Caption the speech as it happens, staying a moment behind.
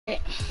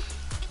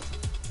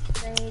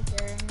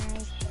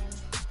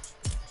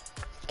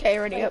Okay,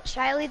 ready up. Should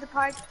I lead the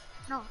party?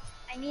 No,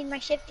 I need my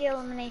shifty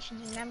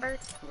eliminations, remember?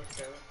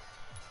 Okay.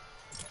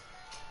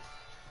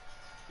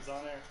 He's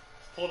on there.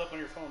 Pull it up on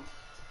your phone.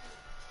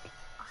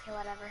 Okay,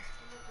 whatever.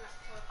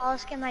 I'll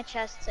just get my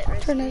chests at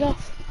risk. Turn it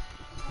off.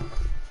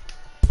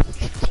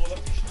 Pull it up,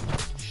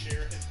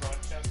 share his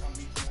broadcast on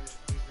me. Pull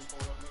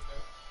it up, okay?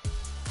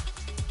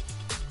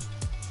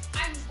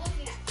 I'm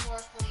looking at floor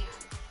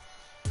plans.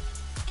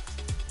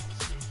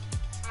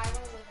 I want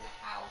to live in a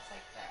house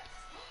like this.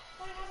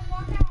 But I have to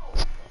walk out.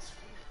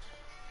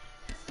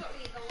 This is what we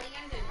need, the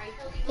land in, right?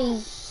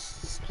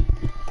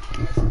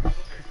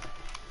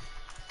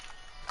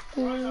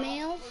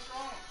 Mail. What's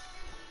wrong?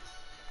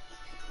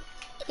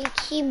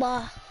 Ikiba.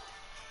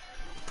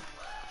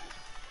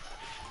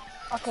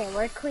 Okay,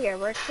 we're clear,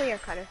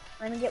 Cutter.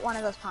 Let me get one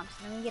of those pumps.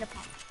 Let me get a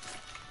pump.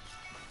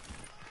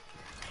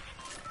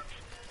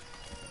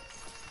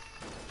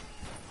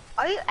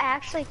 Are you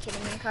actually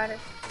kidding me, Carter?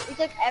 We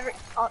took every.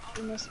 Oh,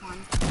 you missed one.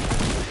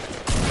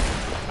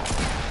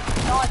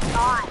 No, it's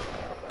not.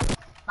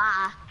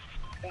 Bah.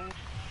 Dang it.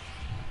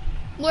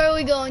 Where are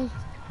we going?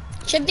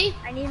 Shifty?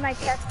 I need my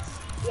chest.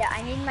 Yeah,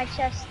 I need my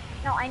chest.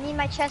 No, I need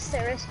my chest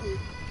at risky.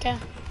 Okay.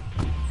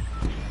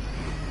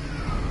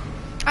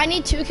 I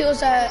need 2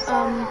 kills at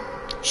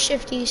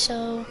Shifty,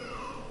 so.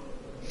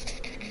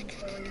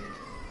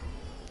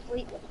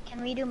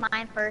 Can we do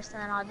mine first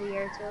and then I'll do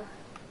yours too?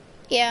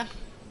 Yeah.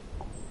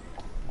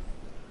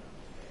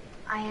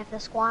 I have the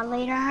squad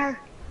leader.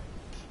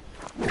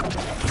 Oh,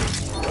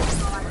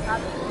 I'm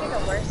probably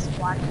the worst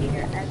squad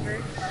leader ever.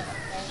 Okay.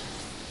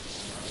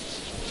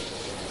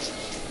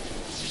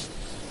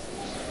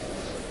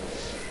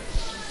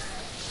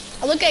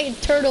 I look like a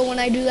turtle when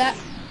I do that.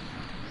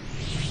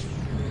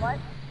 What?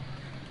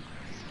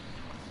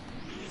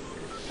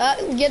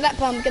 Get that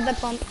pump, get that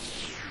pump.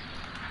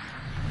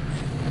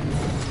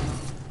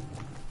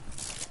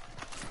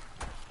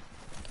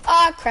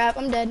 Ah, crap,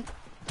 I'm dead.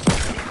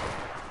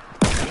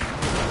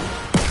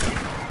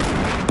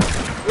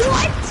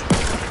 What?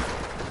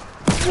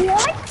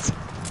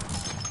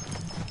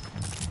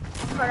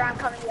 Carter, I'm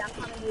coming to you,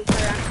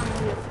 Carter, I'm coming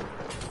to you.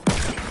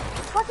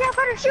 Watch out,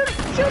 Carter, shoot it,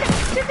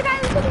 shoot the guy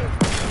who's shooting.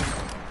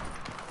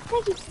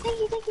 Thank you.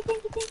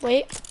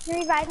 Wait, Can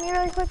you revive me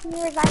really quick,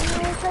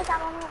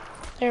 I'm on it.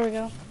 there we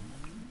go.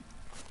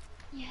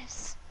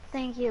 Yes,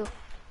 thank you.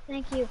 Can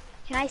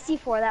I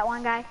C4 that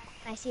one guy?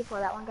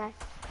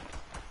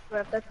 We're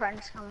up, their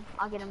partner's coming.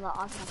 I'll get him,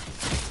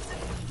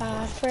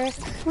 Frick.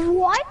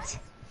 What?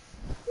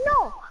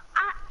 No,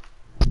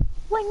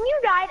 when you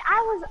died,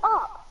 I was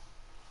up.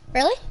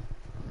 Really?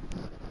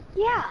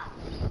 Yeah.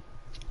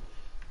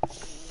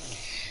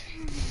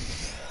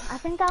 I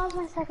think that was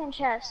my second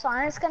chest, so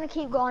I'm just gonna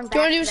keep going back. Do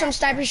you want to do some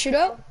sniper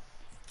shootout?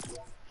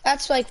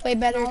 That's like way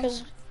better,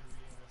 because...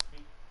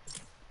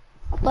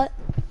 What?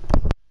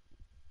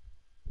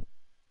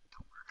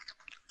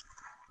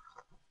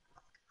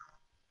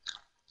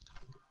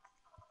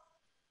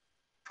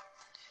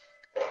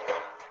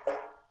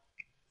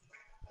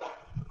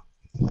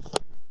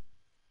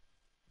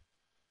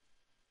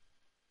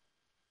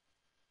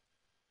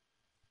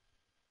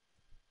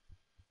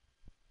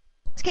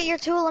 Let's get your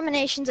 2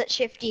 eliminations at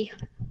Shifty.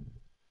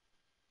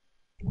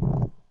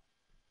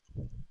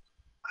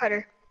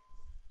 Carter.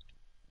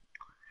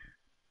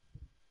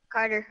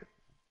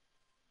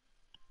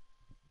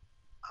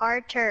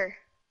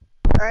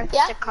 Earth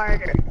Yeah? to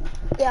Carter.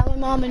 Yeah, my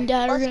mom and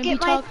dad are Let's going to be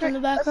get my talking in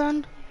the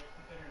background.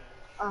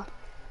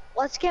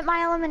 Let's get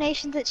my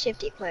eliminations at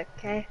Shifty quick,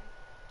 okay?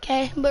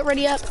 Okay, but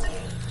ready up.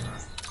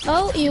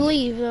 Oh, you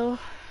leave, though.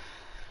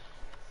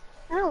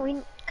 No,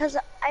 because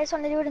I just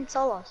want to do it in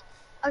solos.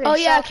 Okay, Oh,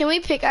 yeah, so, can we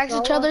pickaxe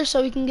each other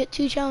so we can get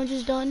 2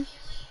 challenges done?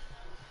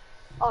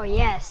 oh,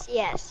 yes,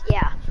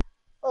 yeah.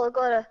 We'll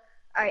go to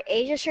our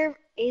Asia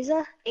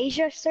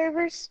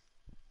servers.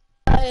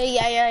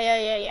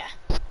 Yeah.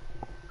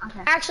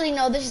 Okay. Actually,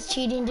 no, this is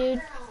cheating,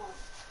 dude.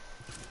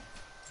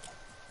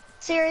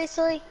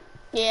 Seriously?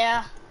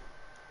 Yeah.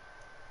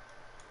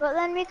 But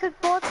then we could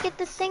both get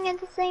the thing at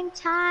the same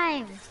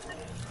time.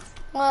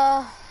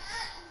 Well,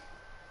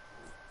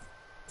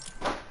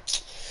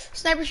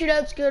 sniper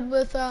shootout's good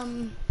with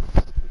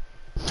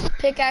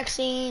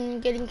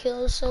pickaxing, getting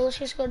kills. So let's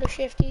just go to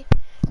Shifty,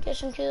 get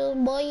some kills,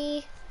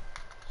 boy.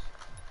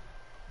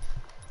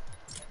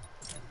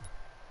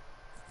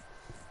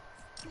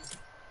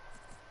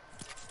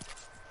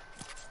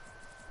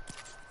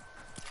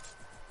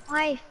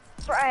 My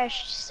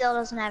Fresh still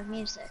doesn't have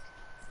music.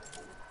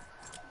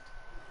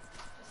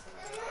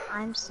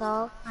 I'm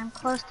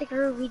close to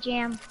Groovy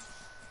Jam.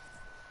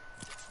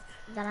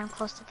 Then I'm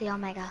close to the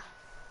Omega.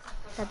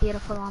 The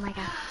beautiful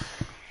Omega.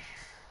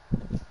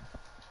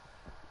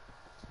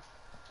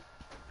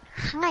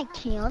 I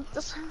can't.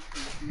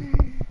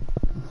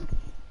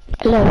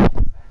 Hello.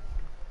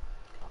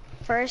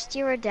 First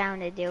you were down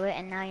to do it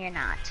and now you're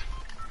not.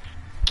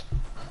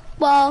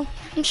 Well,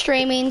 I'm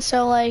streaming,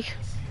 so like,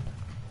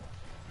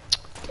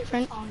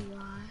 different. Oh, you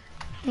are.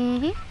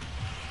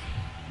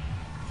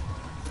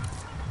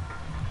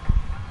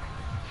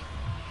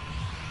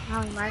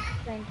 Oh, Mark,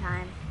 same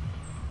time.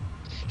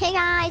 Hey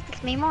guys,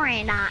 it's me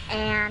Miranda,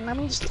 and let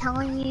me just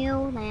tell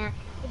you that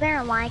you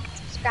better like and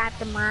subscribe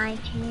to my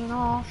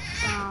channel.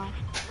 So,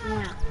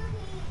 yeah.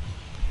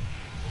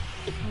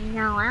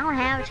 No, I don't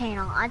have a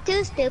channel. I'm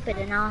too stupid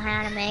to know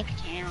how to make a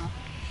channel.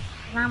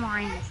 And I'm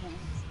Miranda Sims.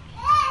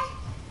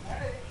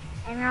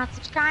 And now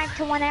subscribe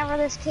to whatever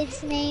this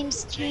kid's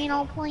name's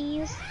channel,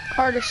 please.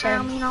 Cartersed.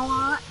 You know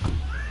what?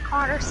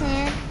 Cartersed.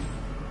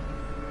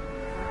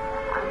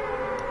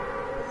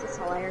 This is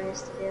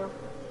hilarious to do.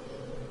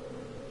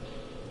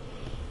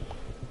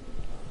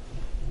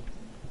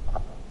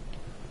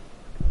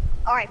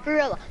 Alright, for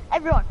real,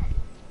 everyone,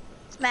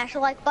 smash the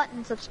like button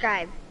and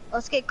subscribe.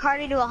 Let's get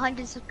Cardi to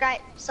 100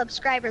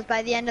 subscribers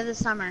by the end of the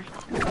summer.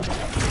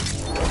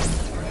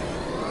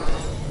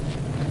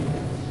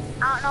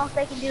 I don't know if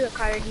they can do it,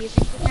 Carter. Do you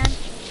think they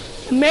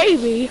can?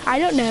 Maybe. I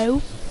don't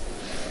know.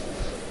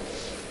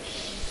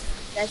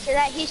 Guys, hear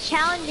that? He's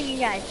challenging you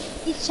guys.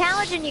 He's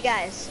challenging you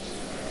guys.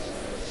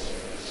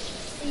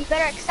 So you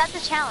better accept the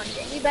challenge,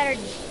 and you better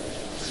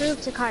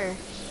prove to Carter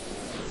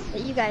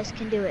that you guys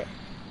can do it.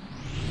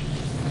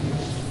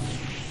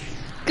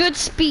 Good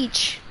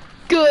speech.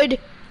 Good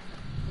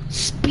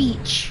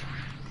speech.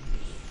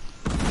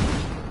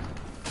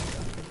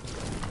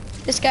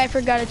 This guy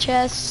forgot a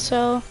chest,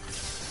 so...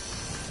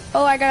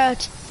 Oh, I got a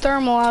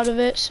thermal out of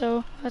it,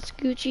 so that's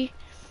Gucci.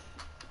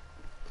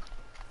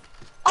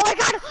 Oh, I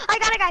got him! I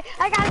got a guy!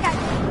 I got a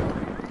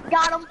guy!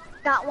 Got him!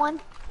 Got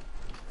one.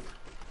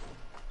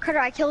 Carter,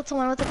 I killed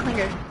someone with a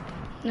clinger.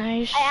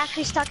 Nice. I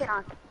actually stuck it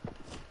on.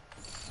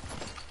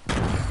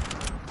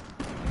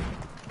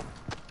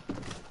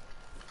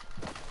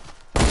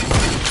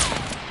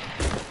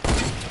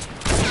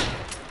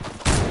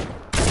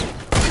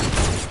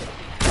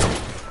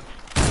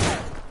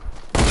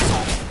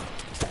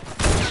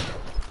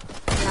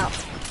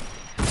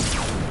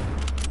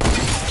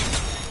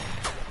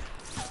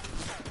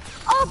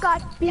 Oh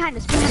god, behind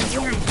us, behind us,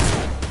 behind us.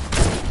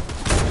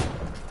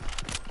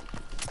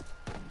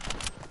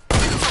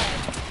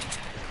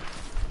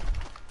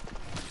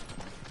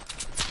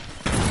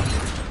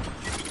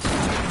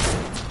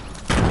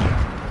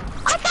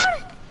 I got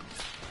it!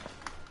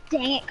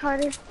 Dang it,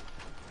 Carter.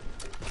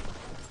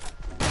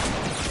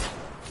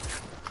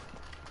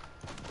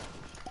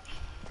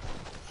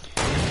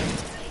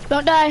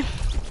 Don't die.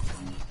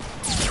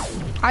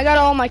 I got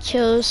all my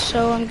kills,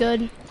 so I'm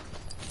good.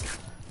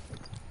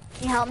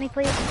 Can you help me,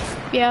 please?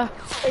 Yeah.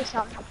 Please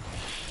help me.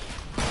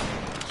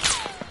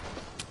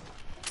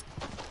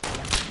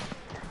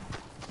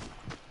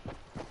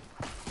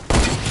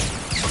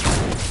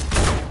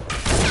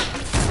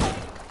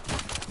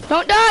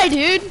 Don't die,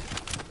 dude.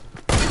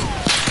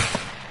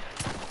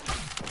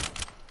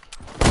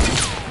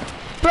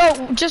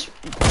 Bro, just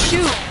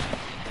shoot.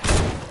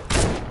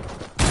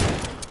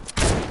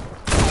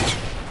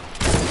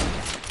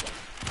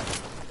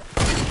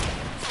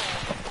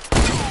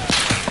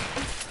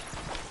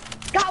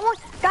 Got one!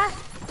 Got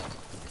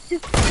two.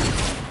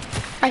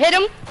 I hit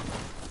him.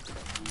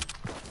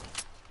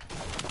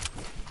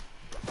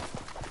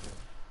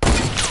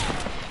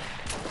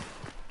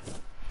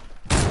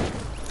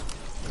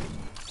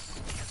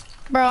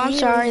 Bro, I'm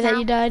sorry that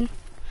you died.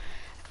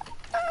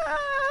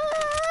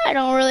 I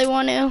don't really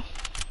want to.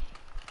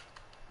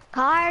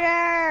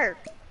 Carter!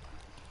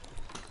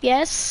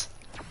 Yes?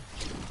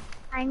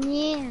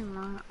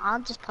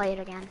 I'll just play it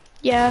again.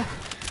 Yeah.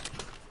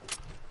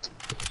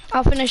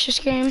 I'll finish this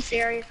game.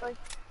 Seriously?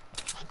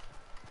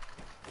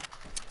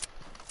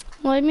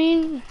 Well, I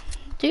mean,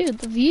 dude,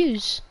 the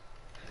views.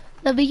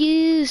 The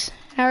views.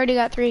 I already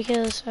got 3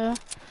 kills, so.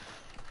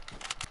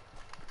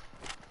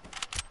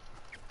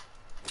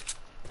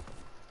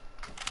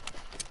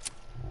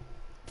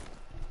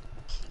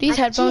 These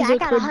headphones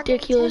look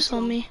ridiculous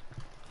on me.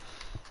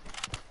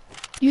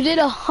 You did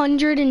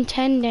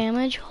 110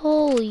 damage?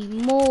 Holy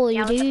moly,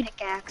 yeah, dude. with the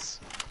pickaxe.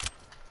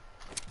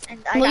 And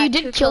I Well, you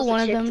got did kill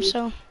one of them, 50.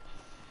 so.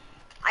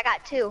 I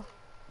got 2.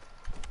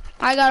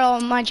 I got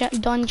all my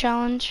done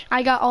challenge.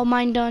 I got all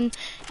mine done.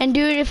 And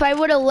dude, if I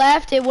would have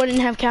left, it wouldn't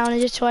have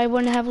counted, so I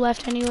wouldn't have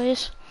left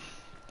anyways.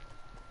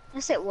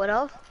 Yes, it would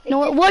have.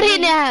 No, it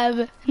wouldn't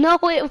have. No,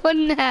 it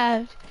wouldn't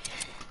have.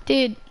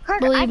 Dude,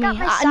 Carter, believe me.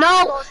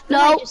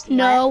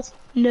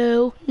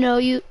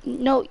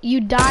 No,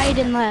 you died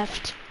and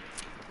left.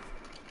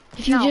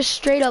 If you just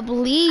straight up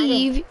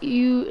leave,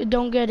 you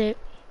don't get it.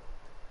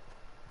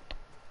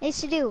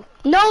 Yes, you do.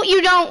 No,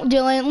 you don't,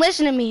 Dylan.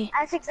 Listen to me.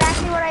 That's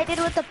exactly what I did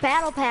with the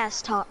Battle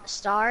Pass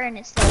star, and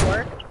it still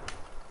worked.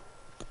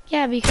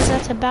 Yeah, because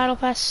that's a Battle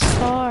Pass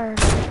star.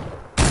 Same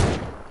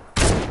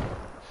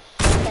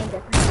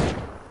difference.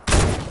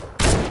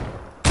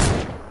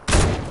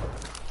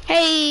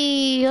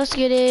 Hey, let's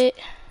get it.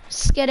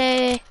 Let's get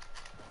it.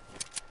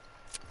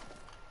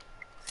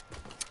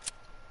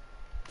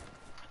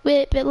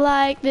 Whip it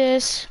like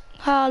this.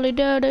 Holly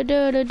do do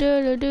do do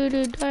do do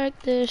do like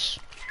this.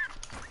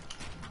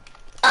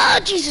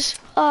 Oh Jesus!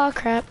 Oh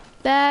crap!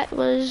 That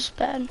was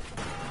bad.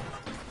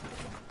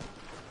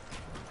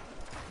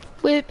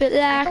 Whip it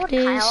I like told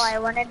Kyle this. I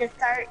wanted to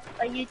start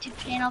a YouTube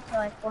channel for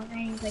like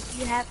Fortnite. He's like,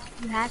 you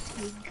have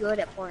to be good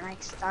at Fortnite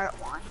to start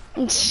one.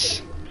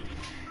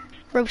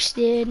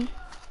 Roasted.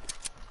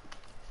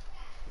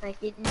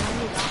 Like, you don't.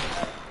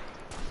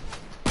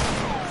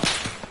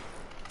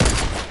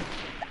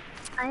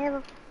 I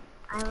have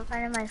a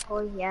friend of mine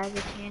told he has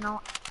a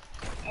channel,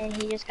 and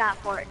he just got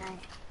Fortnite.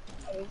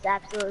 It's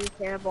absolutely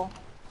terrible.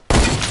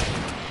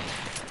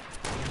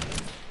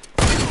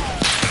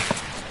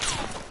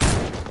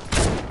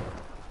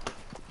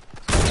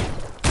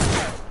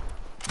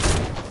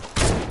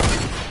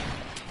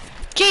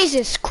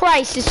 Jesus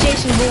Christ, is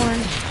Jason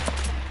Bourne.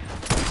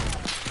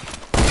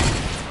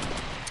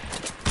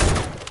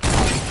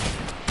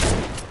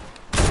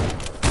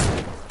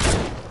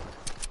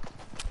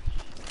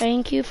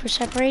 Thank you for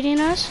separating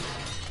us.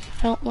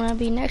 I don't want to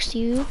be next to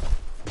you.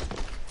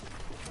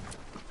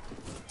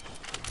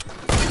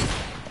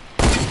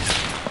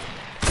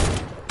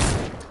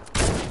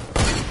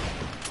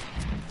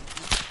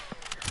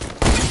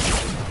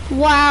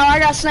 Wow, I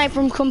got sniped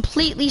from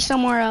completely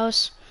somewhere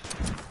else.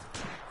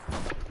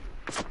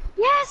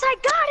 Yes, I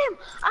got him!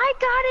 I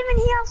got him, and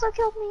he also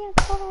killed me. I'm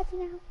so happy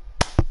now.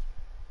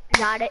 I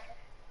got it.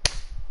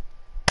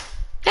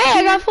 Hey,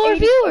 I got 4 88.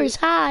 viewers.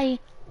 Hi.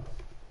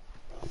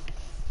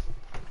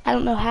 I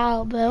don't know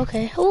how, but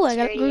okay. Oh, I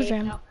got a groove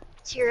jam.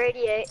 Tier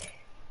 88.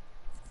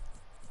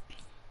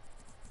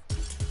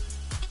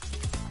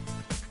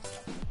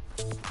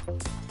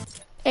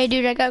 Hey,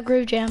 dude, I got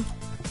groove jam.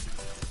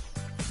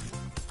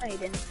 No, you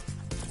didn't.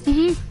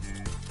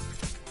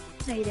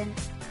 No, you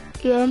didn't.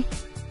 Yeah. No,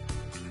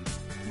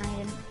 you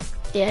didn't.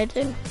 Yeah, I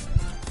did.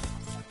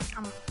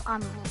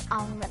 I'm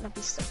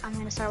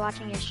gonna start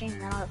watching your stream,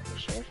 and then I'll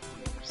appreciate it.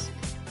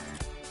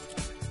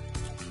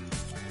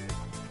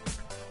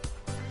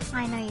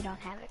 I know you don't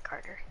have it,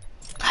 Carter.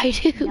 I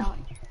do. No.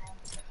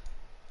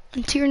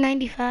 I'm tier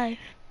 95.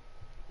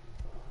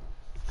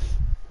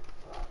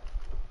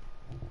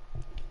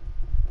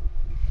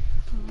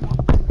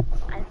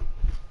 I'm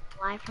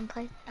live from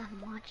place.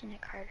 I'm watching it,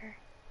 Carter.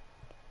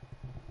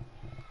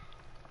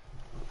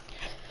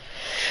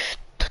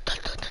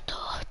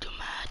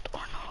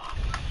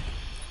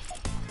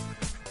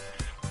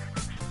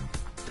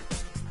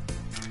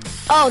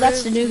 Oh,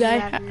 that's the new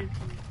guy.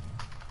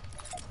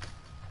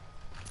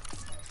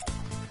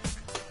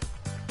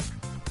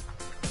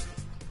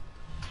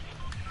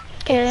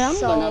 Okay, I'm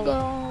gonna go.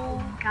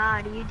 Oh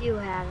God, you do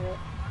have it.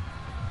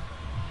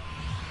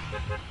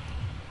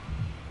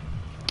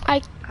 I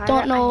Carter,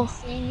 don't know. I'm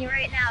seeing you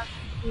right now.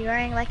 You're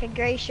wearing like a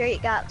gray shirt. You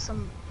got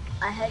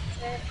a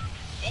headset,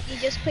 and you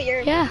just put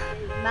your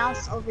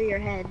mouse over your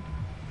head.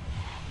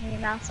 And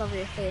your mouse over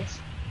your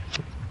face.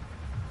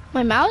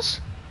 My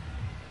mouse?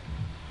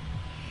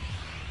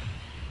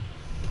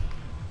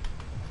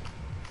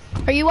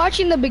 Are you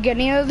watching the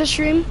beginning of the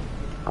stream?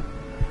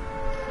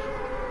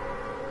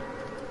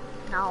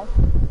 No.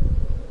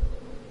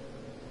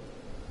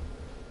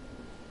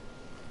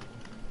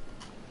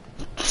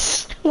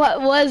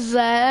 What was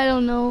that? I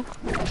don't know.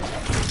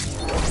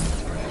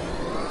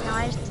 Now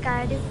I just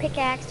gotta do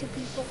pickaxe to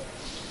people.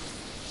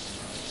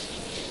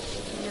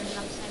 And then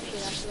another time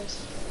shoot after this.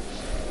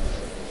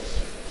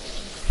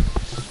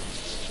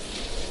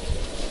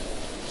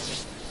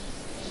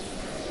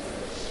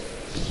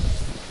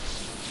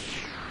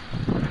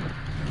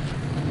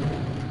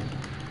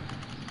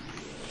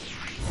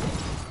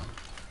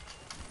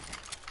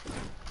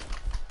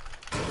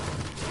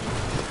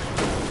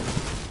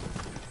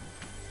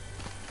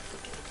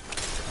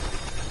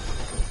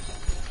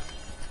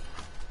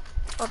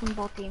 Open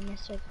ball team,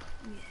 Mr.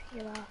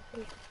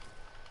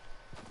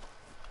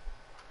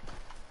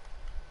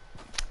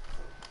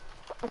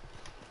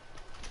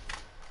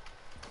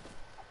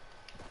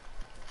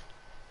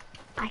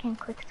 I can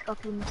quick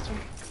scope you, Mister.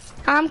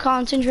 I'm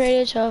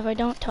concentrated, so if I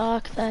don't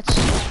talk, that's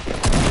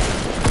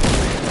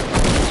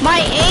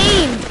my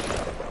aim.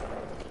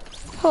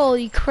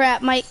 Holy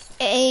crap, my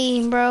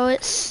aim, bro.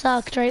 It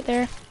sucked right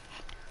there.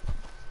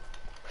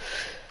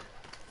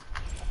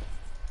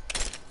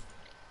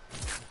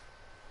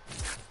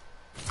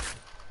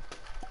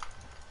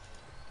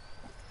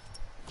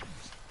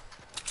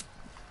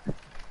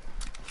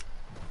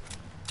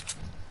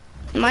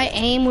 My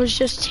aim was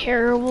just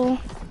terrible.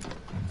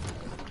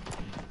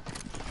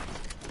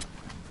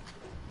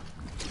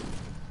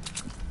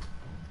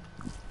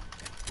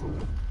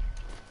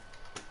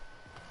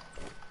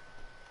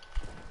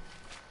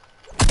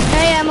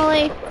 Hey,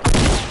 Emily.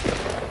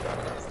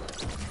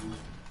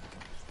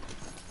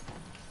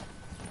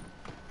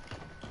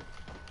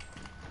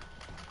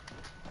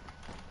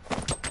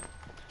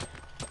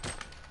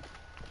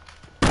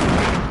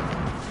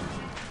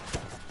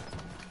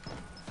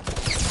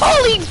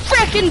 Holy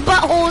frickin'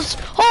 buttholes!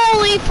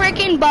 Holy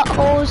frickin'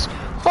 buttholes!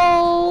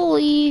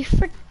 Holy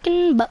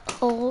frickin'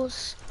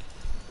 buttholes!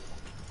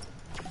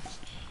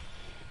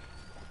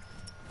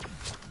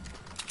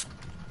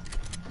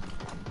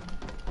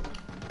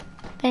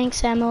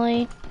 Thanks,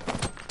 Emily.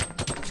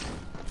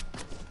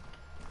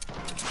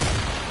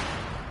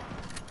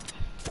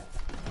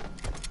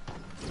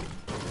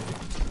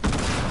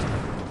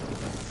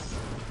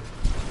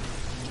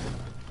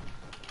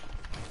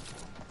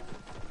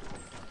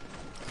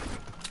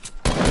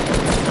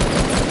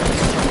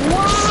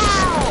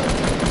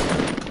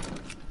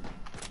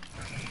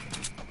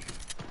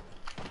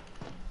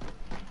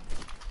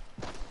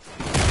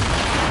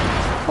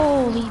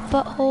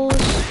 buttholes.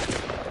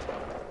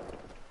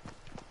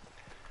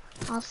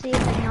 I'll see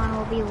if anyone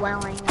will be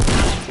welling.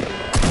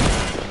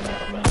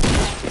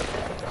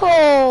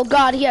 Oh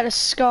god, he had a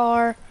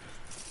scar.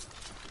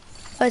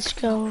 Let's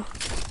go.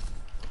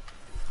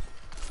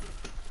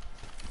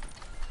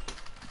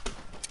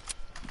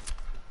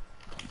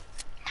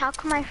 How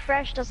come my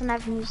fresh doesn't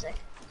have music?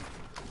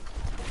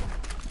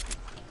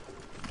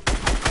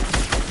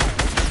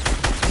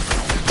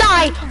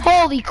 Die!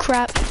 Holy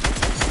crap.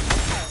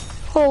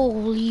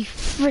 Holy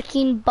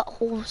freaking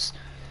buttholes.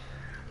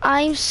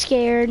 I'm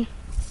scared.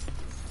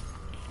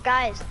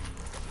 Guys,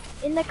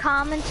 in the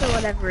comments or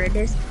whatever it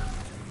is,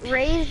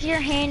 raise your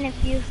hand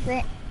if you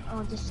think.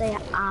 I'll just say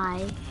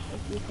I.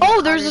 If you think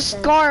Oh, there's a Carter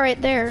says scar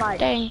right there. fudge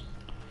Dang.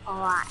 a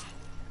lot.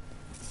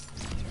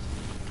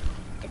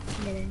 Did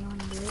anyone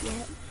do it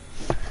yet?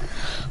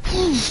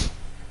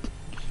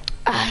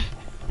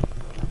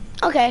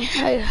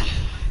 Okay.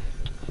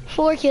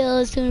 4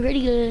 kills, doing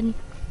pretty good.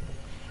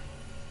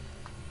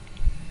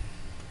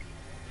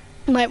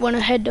 Might want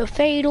to head to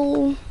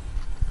Fatal.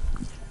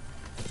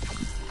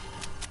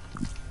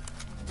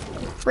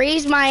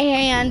 Raise my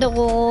hand,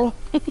 lol.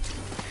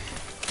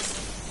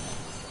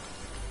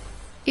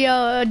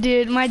 Yo,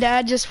 dude, my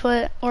dad just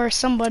put, or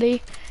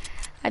somebody,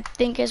 I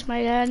think it's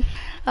my dad,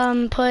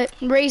 put,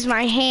 raise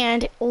my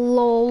hand,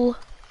 lol.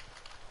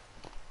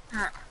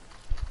 Huh.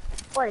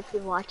 What, if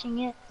you're watching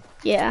it?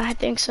 Yeah, I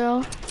think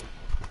so.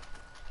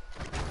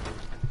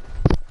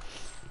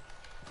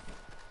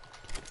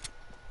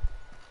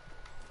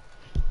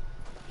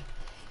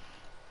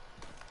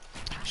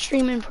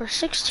 Streaming for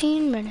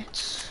 16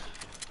 minutes.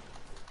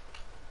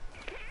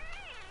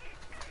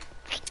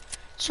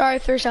 Sorry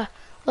if there's a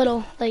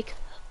little, like,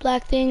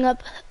 black thing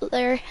up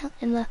there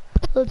in the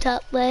little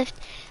top left.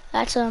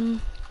 That's,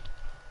 an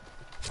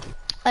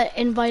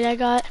invite I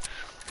got.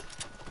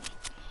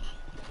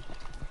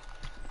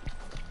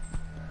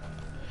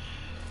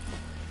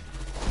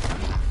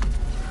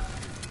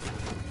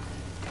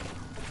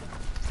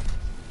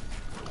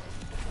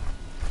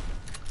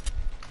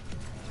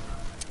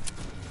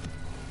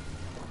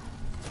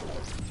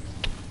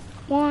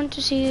 Want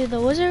to see the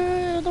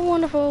wizard, the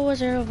wonderful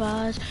Wizard of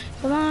Oz.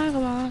 Come on,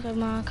 come on,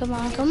 come on, come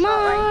on, come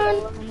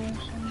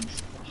on.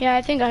 Yeah,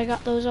 I think I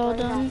got those all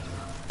done.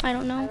 I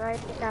don't know. I already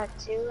got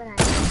 2 and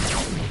I...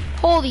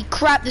 Holy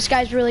crap, this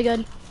guy's really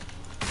good.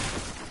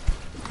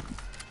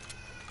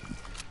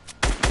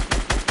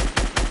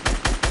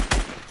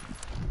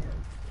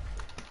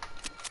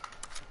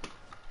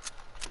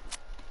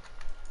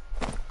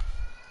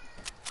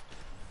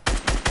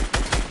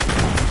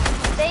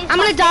 I'm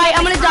gonna die,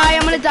 I'm gonna die,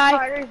 I'm gonna die.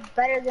 Carter's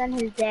better than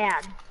his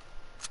dad.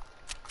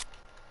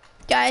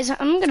 Guys,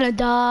 I'm gonna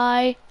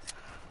die.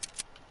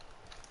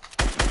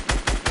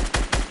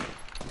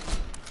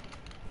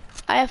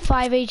 I have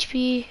 5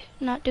 HP,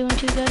 not doing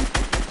too good.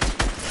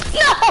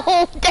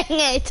 No, dang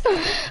it.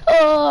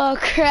 Oh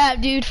crap,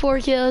 dude, 4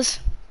 kills.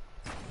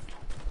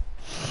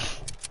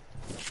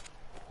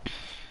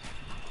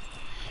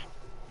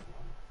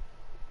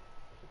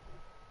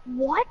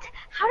 What?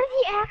 How did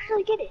he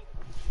actually get it?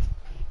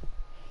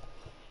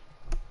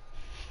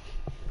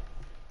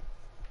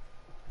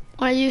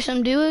 Wanna do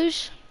some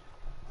duos?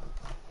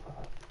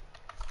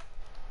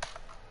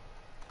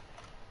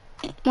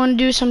 Wanna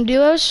do some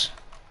duos?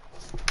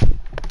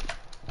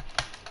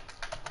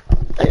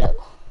 Hello,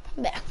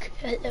 back,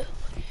 hello.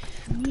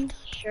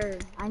 Sure.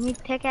 I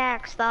need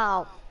pickaxe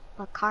though,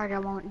 but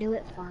Carter won't do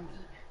it for me.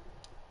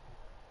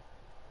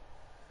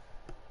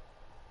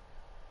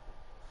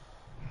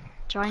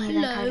 Join me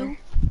then, Hello. Carter.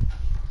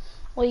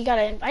 Well, you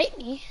gotta invite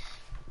me.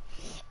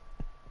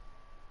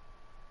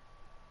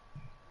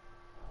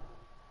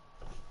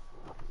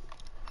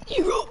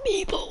 Zero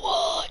people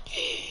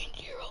watching.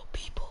 Zero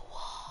people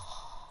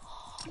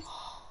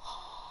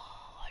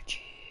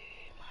watching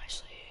my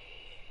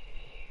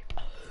sleep.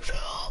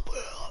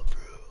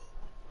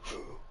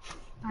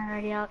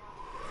 Already up.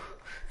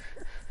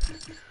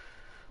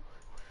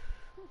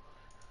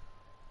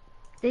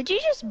 Did you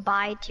just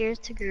buy Tears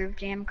to Groove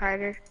Jam,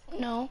 Carter?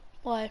 No,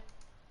 why?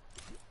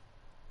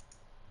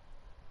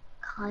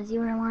 Cause you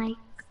were like,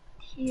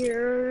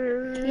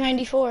 Tears.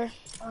 94.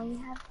 Oh, you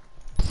have.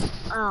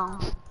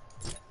 Oh.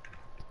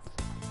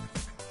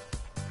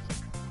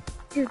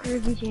 To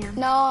Groovy Jam.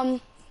 No,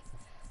 I'm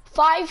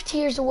 5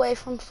 tiers away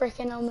from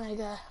freaking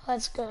Omega.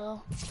 Let's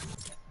go.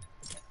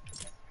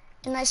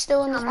 And I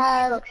still How many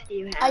have. books do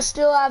you have? I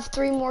still have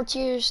 3 more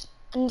tiers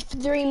and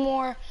 3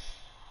 more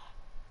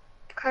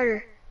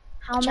Carter,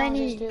 how challenges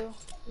many due.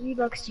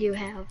 V-Bucks do you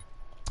have?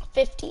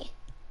 50.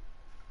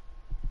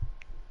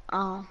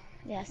 Oh,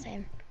 yeah,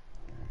 same.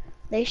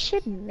 They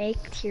should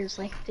make tiers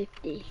like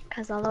 50,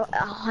 because although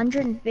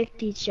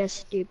 150 is just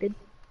stupid.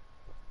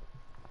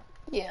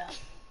 Yeah.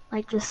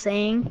 Like the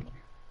saying,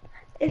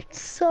 it's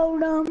so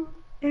dumb,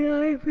 and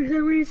I for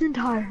some reason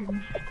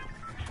tired.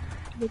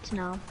 It's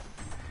no.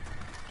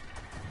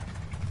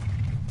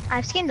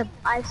 I've seen the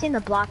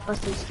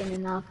Blockbuster skin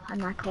enough. I'm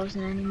not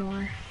closing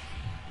anymore.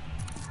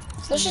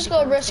 Let's just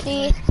go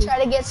risky.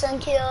 Try to get some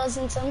kills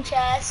and some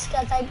chests,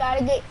 cause I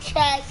gotta get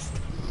chests.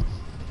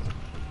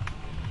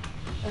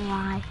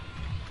 Why?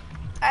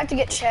 I have to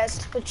get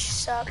chest, which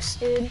sucks,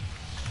 dude.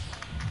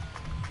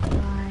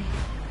 Why?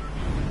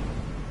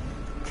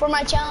 For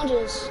my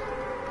challenges.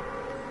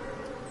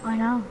 I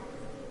know.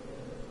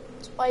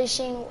 That's why you're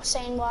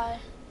saying why.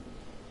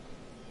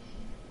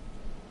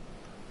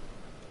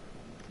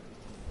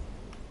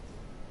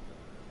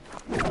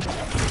 Your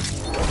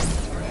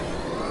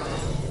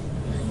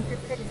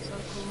pit is so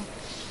cool.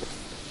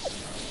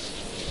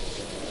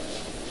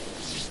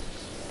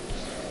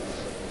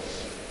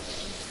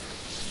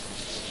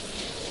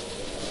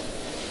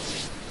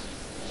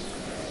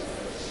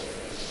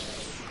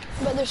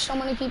 But there's so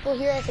many people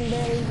here, I can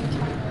barely even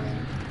count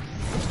them.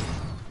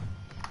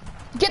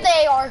 Get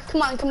the AR.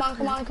 Come on, come on,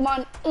 come on, come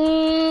on.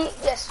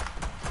 Yes.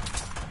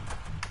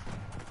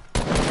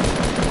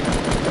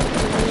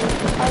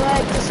 I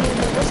like to see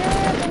the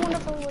wizard, the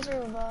wonderful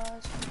Wizard of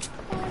Oz.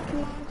 Come on, come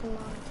on, come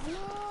on, come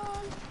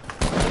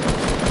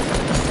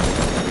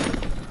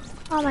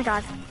on. Oh my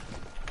god.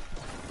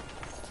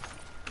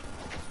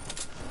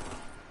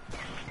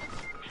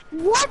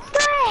 What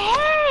the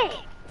heck?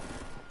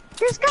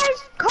 This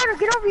guy's... Carter,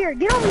 get over here.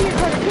 Get over here,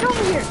 Carter. Get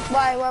over here.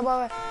 Why?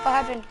 What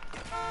happened?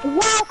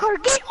 Wow, Carter,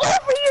 get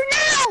over here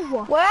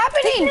now! What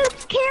happening? This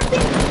dude's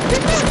camping. This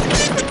dude's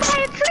camping by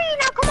a tree.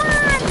 Now, come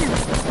on.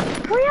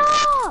 Hurry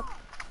up.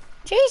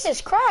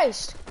 Jesus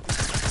Christ.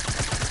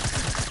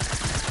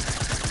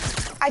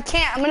 I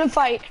can't. I'm gonna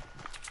fight.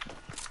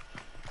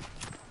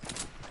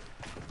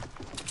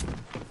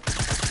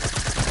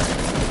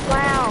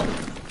 Wow.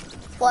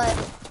 What?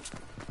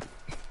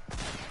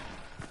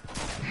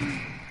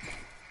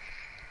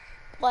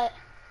 What?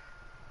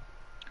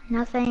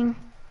 Nothing.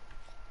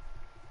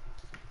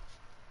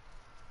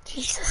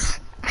 Jesus.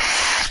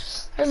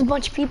 There's a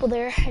bunch of people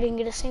there. I didn't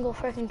get a single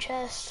freaking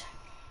chest.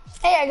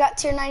 Hey, I got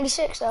tier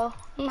 96 though.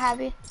 I'm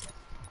happy.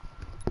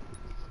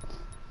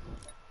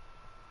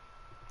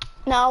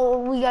 Now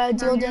we gotta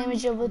deal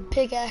damage with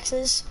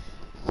pickaxes.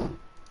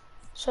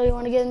 So you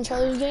wanna get in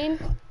Charlie's game?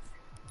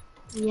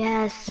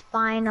 Yes,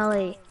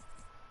 finally.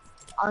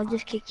 I'll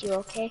just kick you,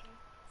 okay?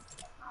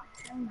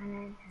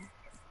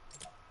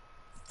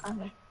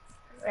 Okay.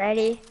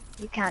 Ready?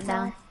 You count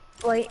down.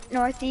 Wait,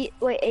 northeast.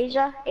 Wait,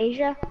 Asia?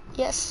 Asia?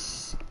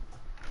 Yes.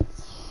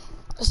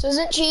 This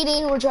isn't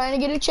cheating. We're trying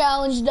to get a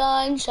challenge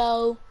done,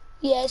 so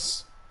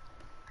yes.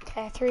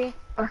 Okay, 3,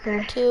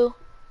 Okay. 2,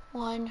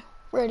 1,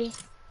 ready.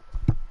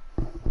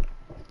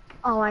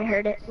 Oh, I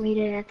heard it. We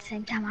did it at the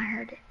same time. I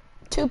heard it.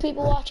 2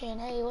 people watching.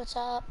 Hey, what's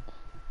up?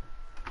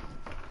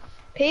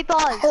 People,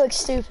 I look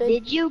stupid.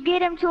 did you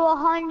get him to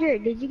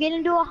 100? Did you get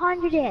him to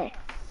 100 yet?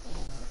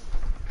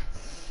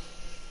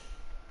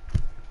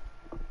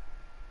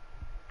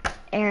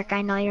 Eric,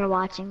 I know you're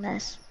watching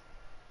this.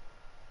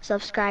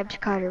 Subscribe to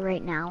Carter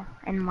right now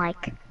and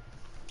like.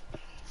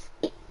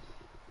 I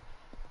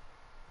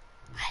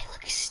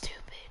look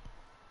stupid.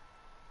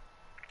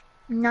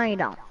 No, you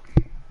don't.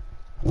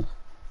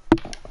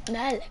 And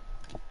I look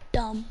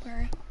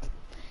dumber.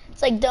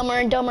 It's like Dumber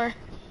and Dumber.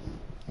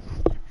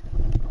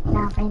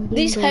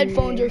 These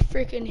headphones are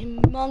freaking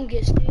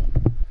humongous, dude.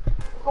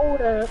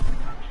 Hold up.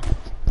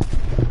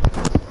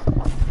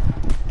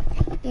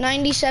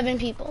 97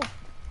 people.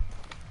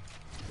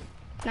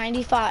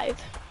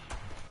 95.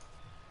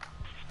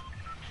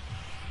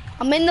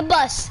 I'm in the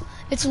bus.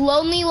 It's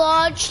Lonely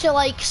Lodge to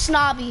like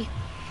Snobby.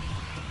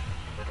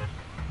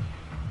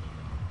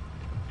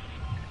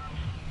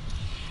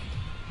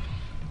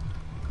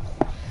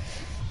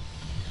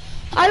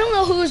 I don't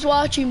know who's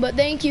watching, but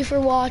thank you for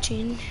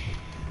watching.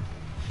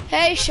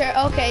 Hey, sure.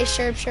 Okay,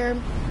 sure.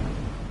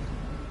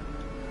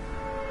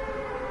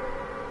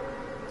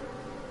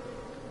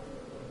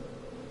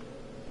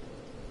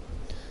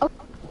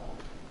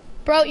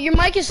 Bro, your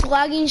mic is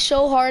lagging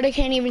so hard I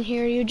can't even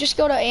hear you. Just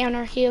go to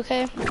Anarchy,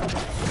 okay?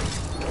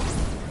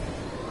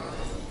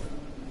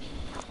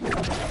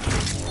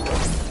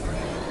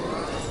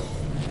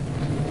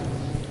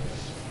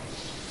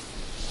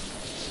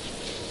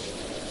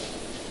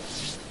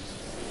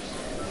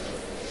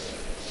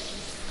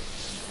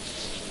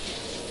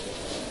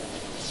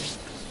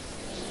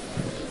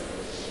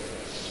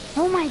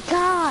 Oh my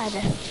god.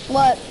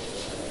 What?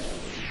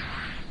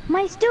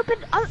 My stupid,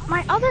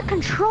 my other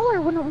controller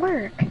wouldn't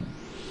work.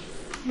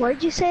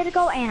 Where'd you say to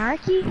go?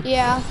 Anarchy?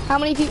 Yeah. How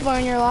many people are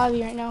in your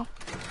lobby right now?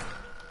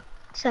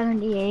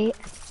 78.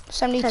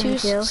 72,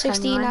 72,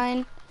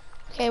 69.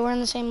 Okay, we're in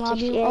the same lobby.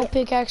 68. I'll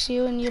pickaxe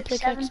you and you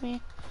pickaxe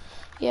me.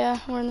 Yeah,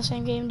 we're in the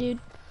same game, dude.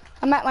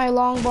 I'm at my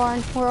long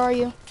barn. Where are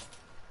you?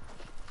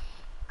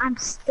 I'm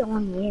still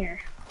in the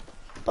air.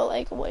 But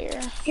like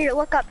where? Here,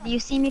 look up. Do you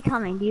see me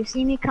coming? Do you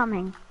see me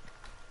coming?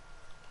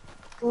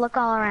 Look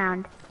all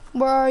around.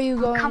 Where are you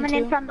going I'm coming to?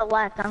 in from the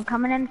left. I'm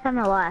coming in from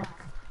the left.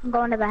 I'm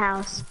going to the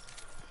house.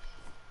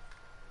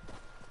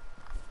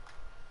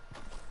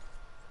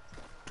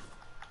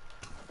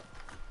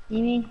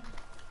 You mean?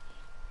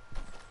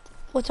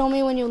 Well, tell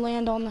me when you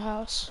land on the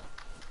house.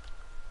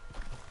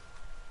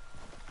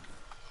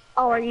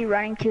 Oh, are you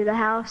running to the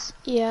house?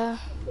 Yeah.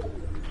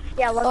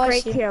 Yeah, look Oh, I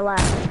right see. to your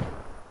left.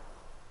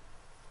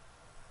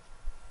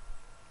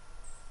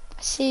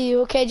 See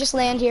you. Okay, just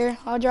land here.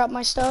 I'll drop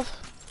my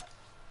stuff.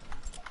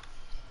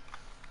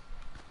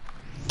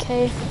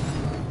 Okay.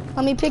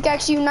 Let me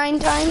pickaxe you 9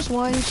 times.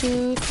 1,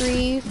 2,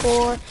 3,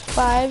 4,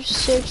 5,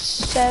 6,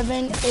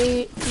 7,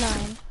 8,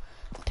 9.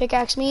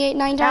 Pickaxe me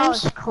 9 That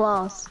times. was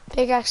close.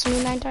 Pickaxe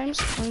me 9 times.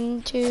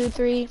 1, 2,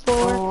 3,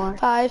 4,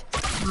 5,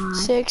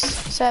 6,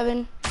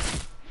 7,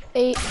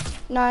 8,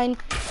 9.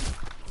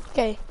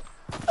 Okay.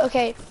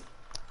 Okay.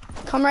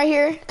 Come right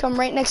here. Come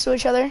right next to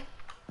each other.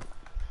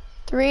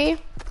 3.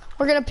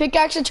 We're gonna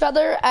pickaxe each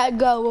other at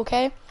go,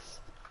 okay?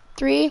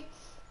 3,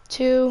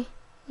 2,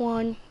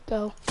 1,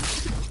 go.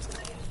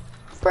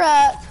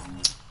 Bruh.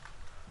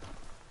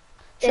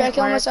 Should I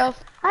kill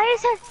myself? I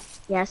just had,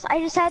 yes, I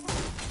just had,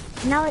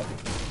 now it,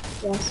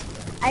 yes.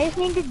 I just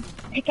need to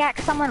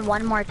pickaxe someone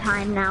one more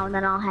time now and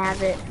then I'll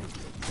have it.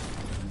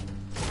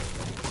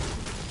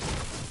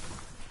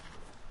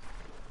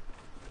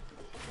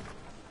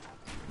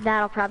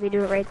 That'll probably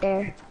do it right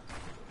there.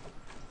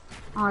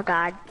 Oh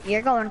god,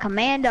 you're going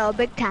commando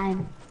big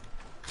time.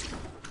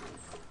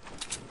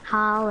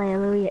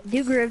 Hallelujah.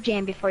 Do groove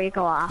jam before you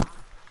go off.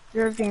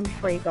 Groove jam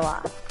before you go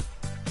off.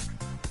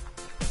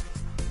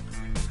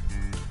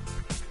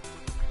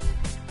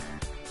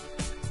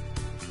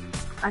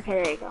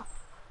 Okay, there you go.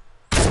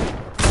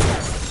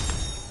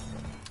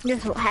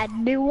 Just had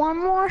to do one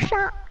more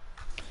shot.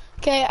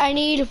 Okay, I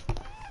need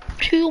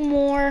 2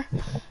 more.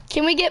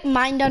 Can we get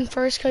mine done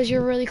first because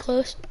you're really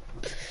close?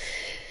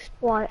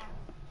 What?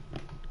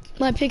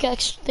 My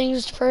pickaxe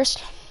things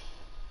first.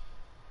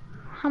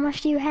 How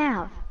much do you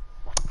have?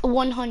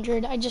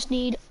 100. I just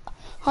need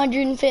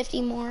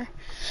 150 more.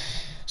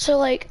 So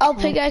like, I'll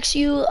pickaxe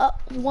you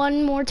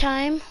one more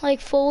time,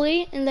 like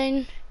fully, and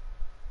then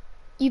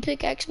you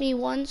pickaxe me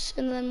once,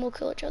 and then we'll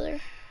kill each other.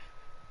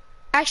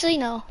 Actually,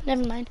 no,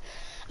 never mind.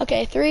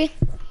 Okay, 3,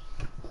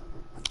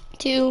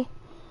 2,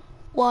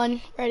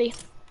 1, ready.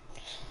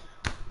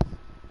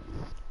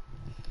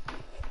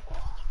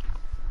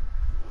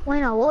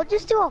 Wait, no, we'll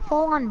just do a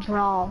full-on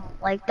brawl.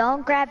 Like,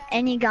 don't grab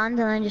any guns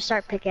and then just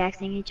start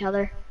pickaxing each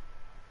other.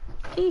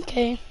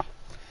 Okay.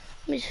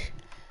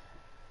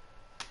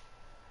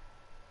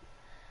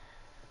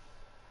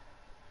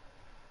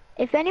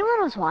 If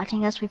anyone was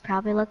watching us, we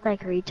probably look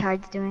like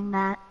retards doing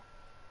that.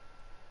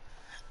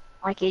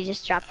 Like you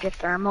just dropped your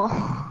thermal.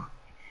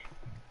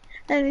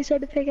 And we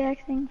started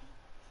pickaxing.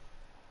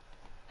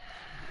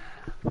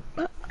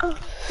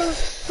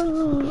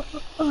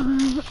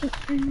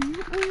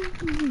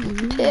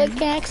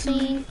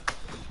 Pickaxing.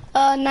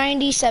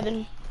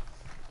 97.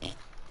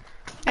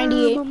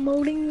 98. I'm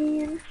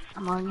loading in.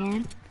 I'm loading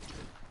in.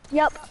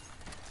 Yep.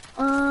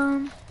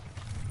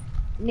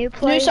 New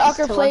place. New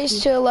soccer to place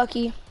Lucky. to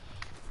Lucky.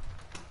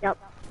 Yep.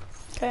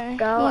 Okay.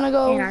 Go. You wanna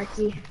go?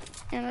 Anarchy.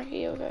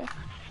 Anarchy, okay.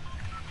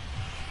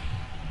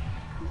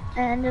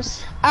 And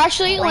just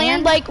Actually,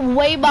 land like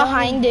way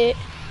behind it.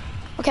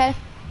 Okay.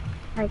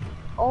 like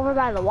over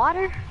by the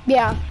water.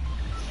 Yeah.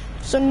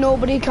 So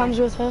nobody comes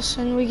with us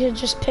and we could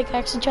just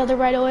pickaxe each other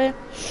right away.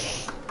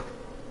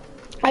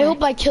 I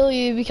hope I kill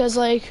you because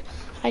like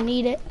I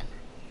need it.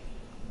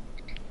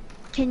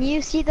 Can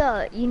you see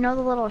the, you know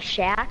the little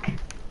shack?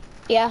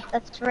 Yeah.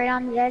 That's right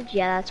on the edge?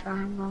 Yeah, that's where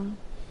I'm going.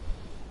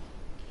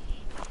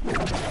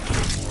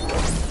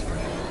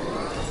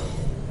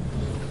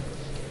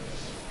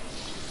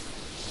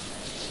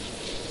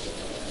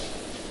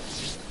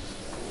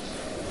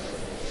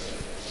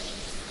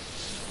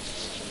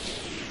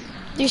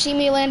 Do you see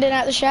me landing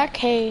at the shack?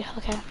 Hey,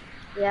 okay.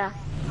 Yeah.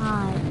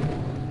 Hi.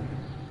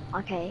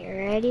 Okay, you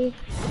ready?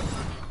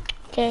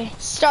 Okay,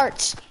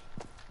 starts.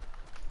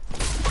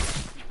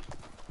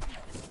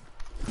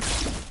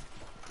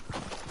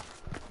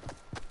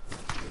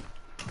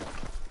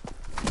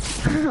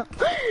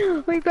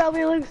 We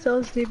probably look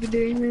so stupid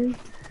doing this.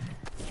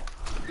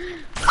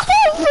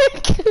 Oh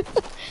frick!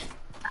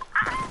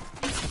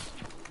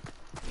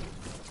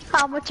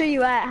 How much are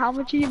you at? How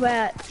much are you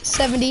at?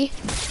 70.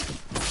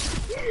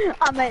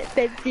 I'm at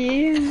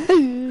 50.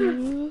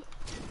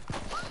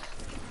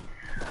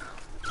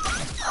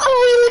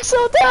 Oh, you look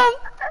so dumb.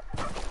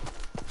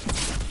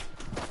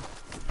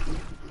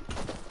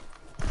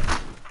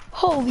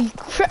 Holy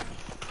crap.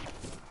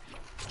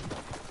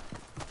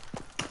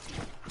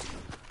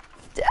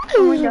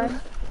 Oh my god.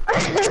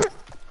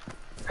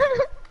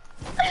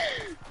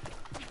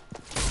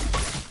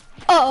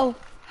 Uh-oh.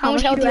 How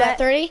much health you you at? at?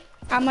 30?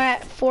 I'm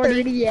at 40.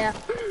 30, yeah.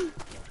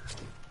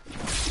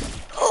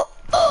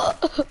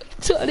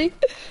 Sorry.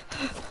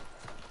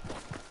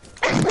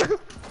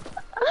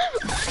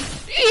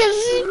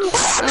 Yes.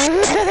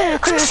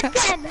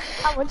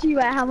 How much are you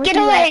at? How much Get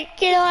you away,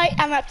 get away.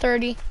 I'm at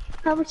 30. at?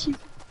 How much you?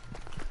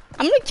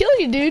 I'm gonna kill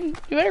you, dude.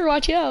 You better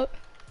watch out.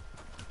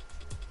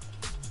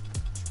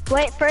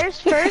 Wait,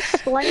 first,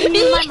 let me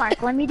do my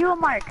mark. Let me do a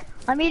mark.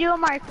 Let me do a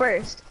mark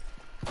first.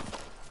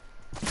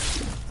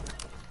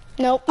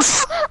 Nope.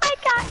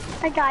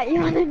 I got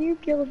you, and then you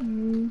killed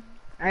me.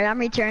 Alright, I'm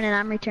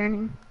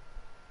returning.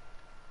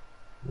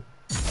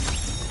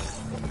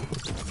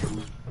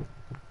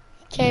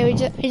 Okay, we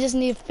just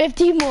need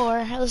 50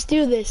 more. Let's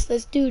do this.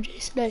 Let's do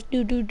this. Let's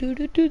do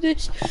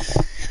this.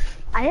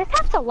 I just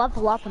have to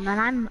level up, and then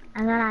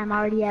I'm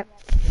already at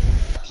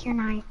tier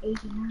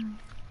 989.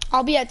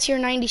 I'll be at tier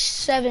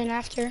 97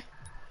 after.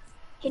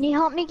 Can you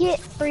help me get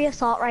 3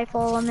 assault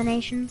rifle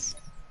eliminations?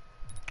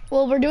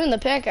 Well, we're doing the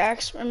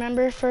pickaxe,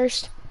 remember,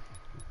 first.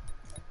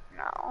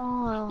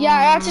 No. Yeah,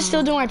 I have to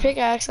still do my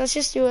pickaxe. Let's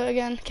just do it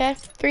again, okay?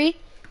 3,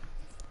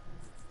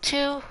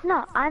 2.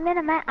 No,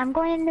 I'm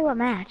going into a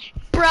match.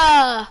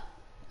 Bruh!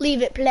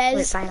 Leave it, Wait,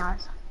 please. fine,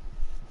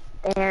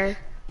 there.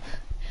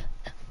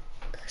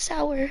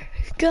 Sour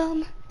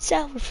gum,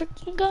 sour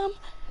freaking gum,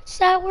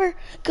 sour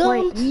gum.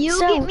 Wait, you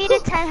sour. get me to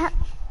 10.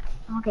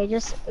 Okay,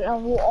 just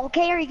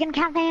okay. Are you gonna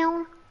count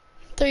down?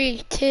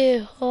 3,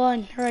 2,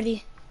 1,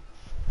 ready.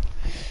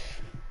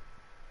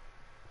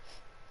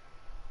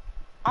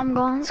 I'm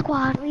going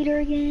squad leader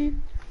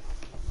again.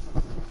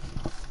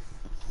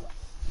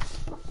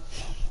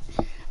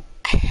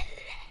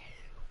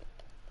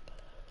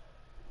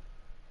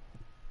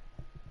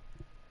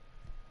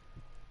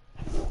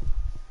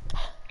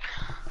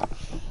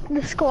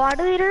 The squad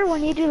leader,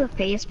 when you do the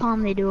face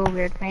palm, they do a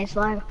weird face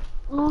like,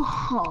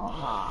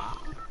 oh.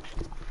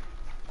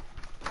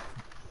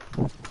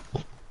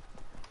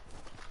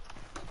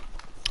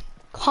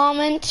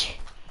 Comment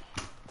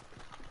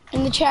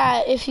in the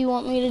chat if you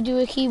want me to do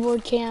a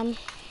keyboard cam.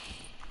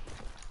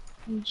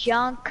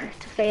 Junk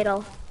to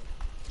fatal.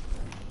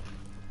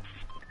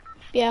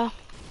 Yeah,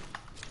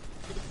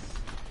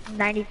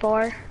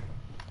 94.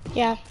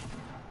 yeah.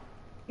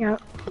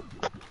 Yep.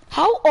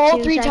 How all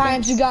 2 3 seconds.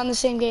 times we got in the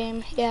same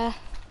game? Yeah.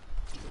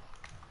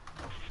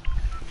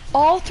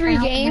 All 3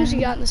 games we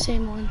got in the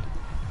same one.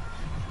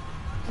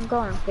 I'm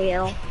going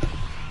fatal.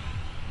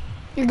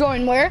 You're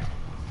going where?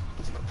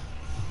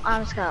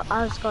 I'll just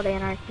go to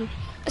anarchy.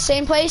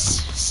 Same place?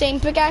 Same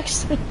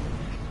pickaxe?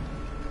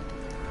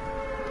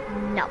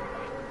 No.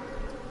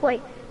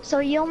 Wait, so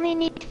you only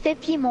need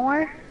 50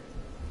 more?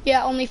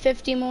 Yeah, only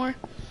 50 more.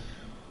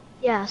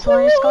 Yeah, so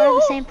then just go to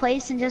the same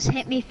place and just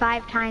hit me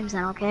 5 times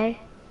then, okay?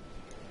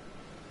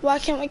 Why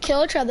can't we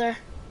kill each other?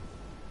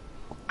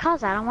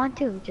 Cause I don't want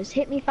to. Just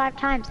hit me 5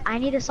 times. I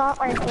need assault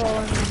rifle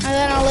and And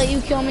then I'll let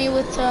you kill me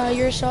with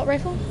your assault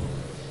rifle?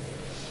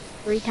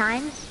 3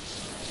 times.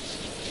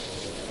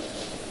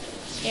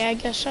 Yeah, I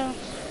guess so.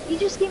 You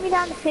just get me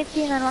down to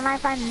 50 and then when I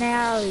find an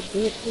arrow, I'll do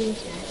it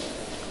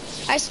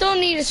please. I still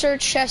need to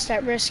search chest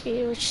at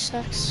Risky, which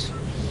sucks.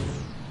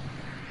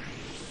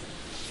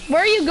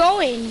 Where are you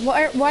going?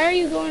 Why are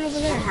you going over The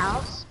there?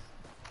 house.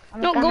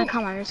 I'm No, gonna go-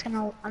 come.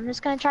 I'm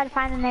just gonna try to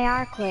find an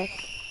AR quick.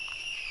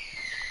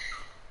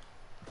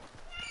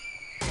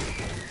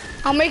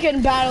 I'll make it a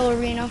battle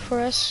arena for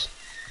us.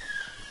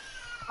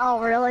 Oh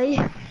really?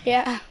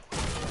 Yeah.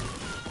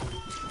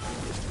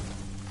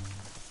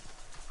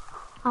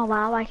 Oh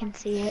wow, I can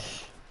see it.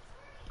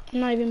 I'm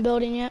not even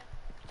building yet.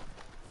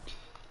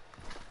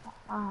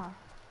 Oh.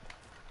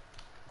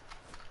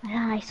 And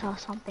then I saw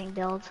something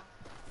build.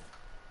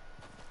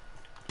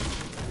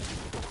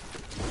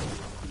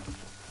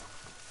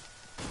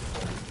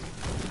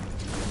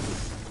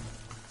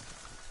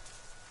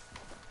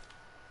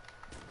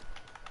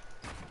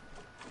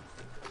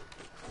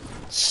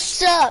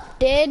 Sup,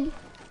 dude?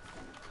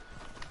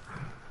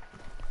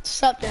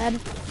 Sup, Dad?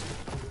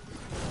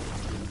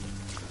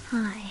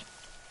 Hi.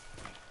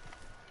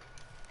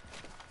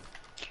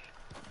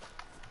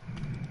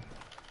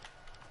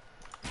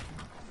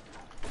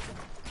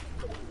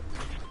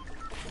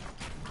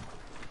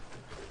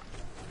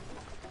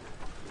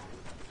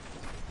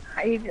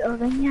 Are you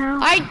building now?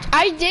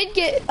 I did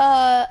get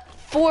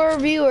 4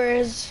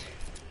 viewers.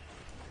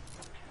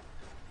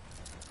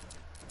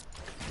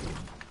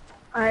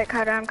 Alright,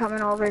 Carter, I'm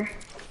coming over.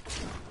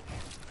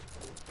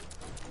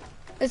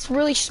 It's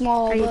really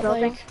small, Are you but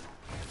building? like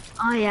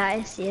Oh yeah,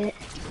 I see it.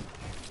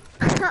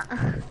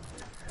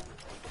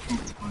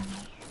 That's funny.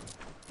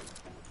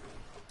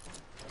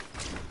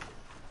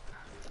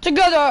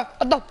 together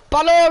at the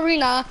battle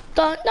arena.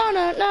 Dun, dun,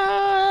 dun,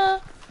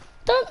 dun.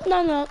 Dun,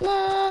 dun, dun,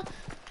 dun.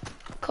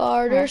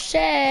 Carter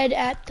said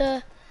at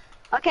the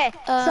Okay,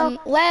 so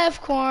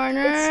left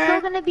corner. it's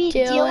still gonna be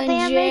deal Dylan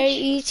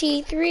damage.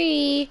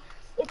 JET3.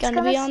 It's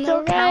Gonna be on the still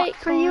right count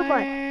for you, but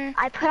corner.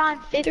 I put on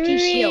 50 3.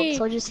 shields,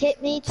 so just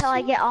hit me till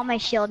I get all my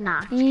shield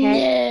knocked,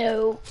 okay?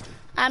 No.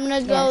 I'm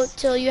gonna go Yes.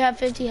 till you have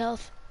 50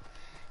 health.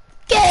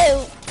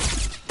 Go!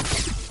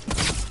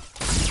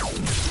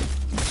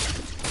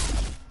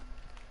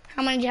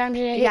 How many times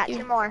did I You hit got you?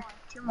 2 more.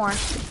 2 more.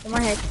 2 more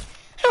hits.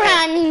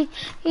 Run!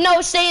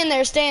 No, stay in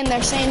there, stay in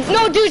there, stay in.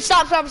 No, dude,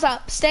 stop.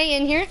 Stay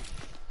in here.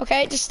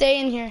 Okay, just stay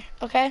in here,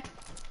 okay?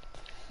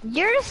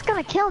 You're just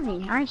gonna kill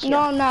me, aren't you? No,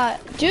 I'm not.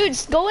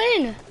 Dudes, go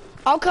in.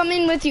 I'll come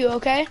in with you,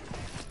 okay?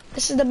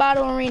 This is the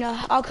battle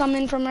arena. I'll come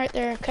in from right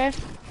there, okay?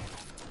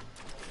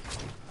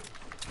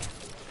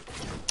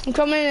 I'm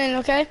coming in,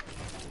 okay?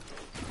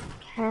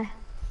 Okay.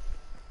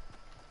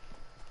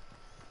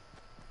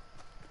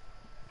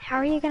 How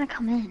are you gonna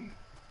come in?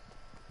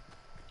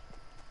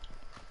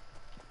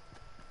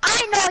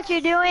 I know what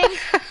you're doing.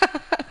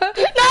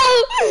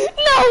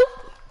 No!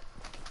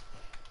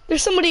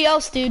 There's somebody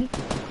else, dude.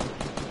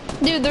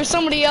 Dude, there's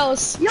somebody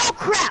else. Yo,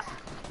 crap!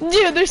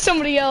 Dude, there's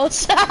somebody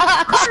else.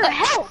 Carter,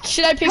 help!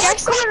 Should I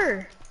pickaxe them?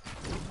 Carter!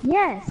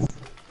 Yes.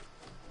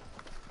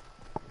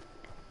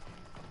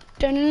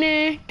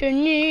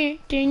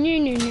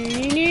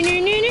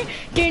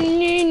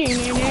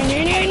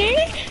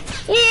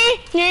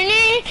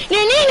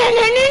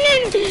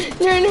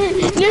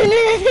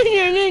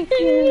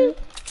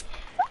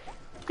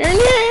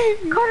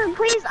 Carter,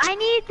 please, I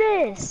need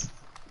this.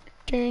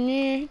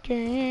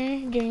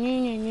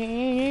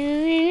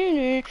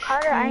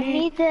 Carter, I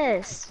need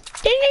this.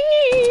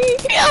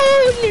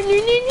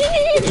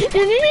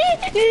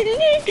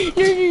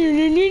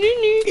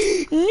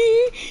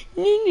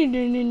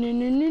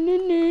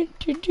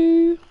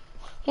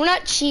 We're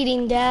not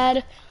cheating,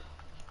 Dad.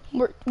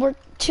 We're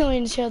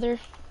killing each other.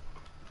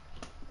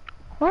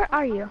 Where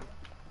are you?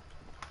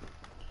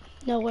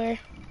 Nowhere.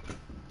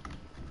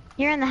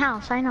 You're in the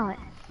house, I know it.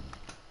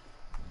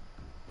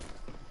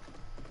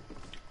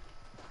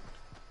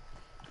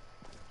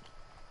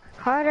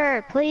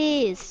 Carter,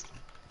 please.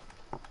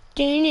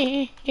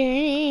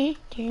 I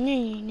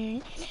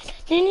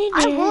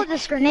will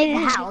just grenade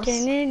the house.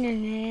 Alright,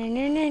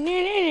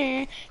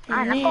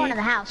 I'm going to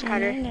the house,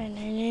 Carter.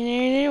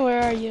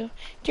 Where are you?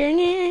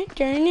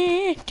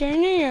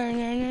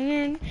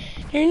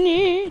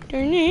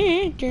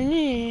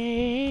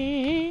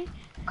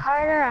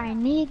 Carter, I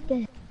need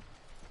this.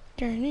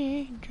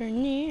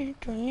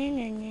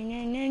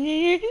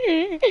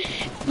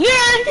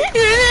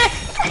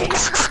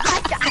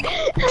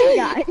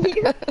 I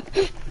got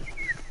you.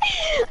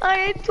 I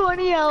had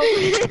 20 health.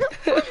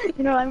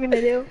 You know what I'm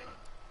gonna do?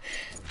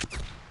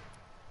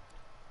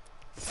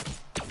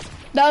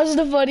 That was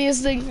the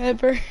funniest thing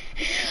ever.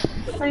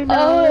 I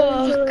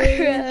know. Oh,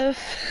 crap.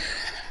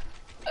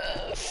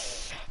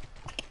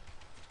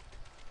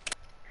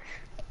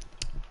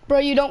 Bro,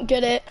 you don't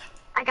get it.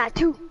 I got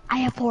 2. I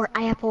have 4.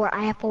 I have 4.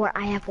 I have 4.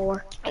 I have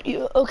 4.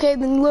 Okay,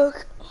 then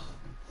look.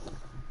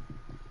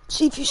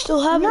 See if you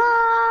still have it.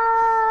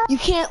 You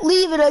can't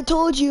leave it, I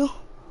told you.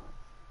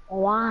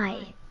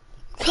 Why?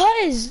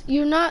 Cause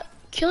you're not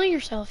killing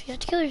yourself. You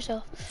have to kill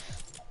yourself.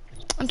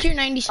 I'm tier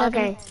 97.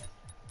 Okay.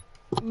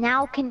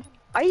 Now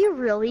are you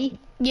really?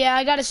 Yeah,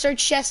 I gotta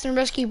search chests and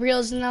rescue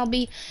reels, and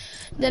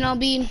then I'll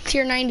be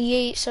tier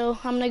 98. So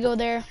I'm gonna go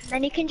there.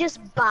 Then you can just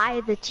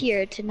buy the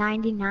tier to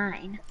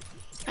 99.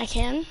 I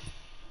can.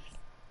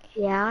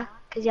 Yeah,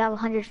 cause you have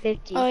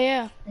 150. Oh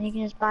yeah. Then you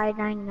can just buy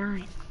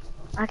 99.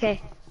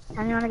 Okay.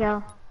 How do you wanna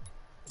go?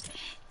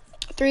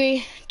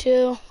 3,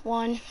 2,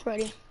 1,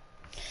 ready.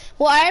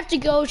 Well, I have to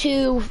go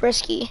to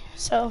risky,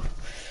 so.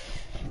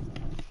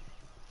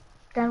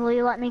 Then will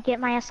you let me get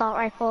my assault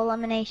rifle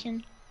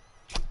elimination?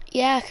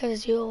 Yeah,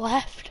 cause you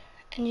left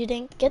and you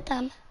didn't get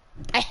them.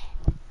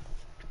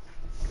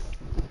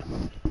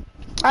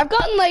 I've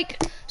gotten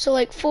like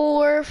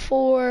 4,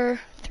 4,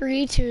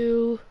 3,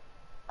 2.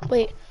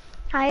 Wait.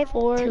 I have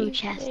 4, 2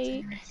 chests.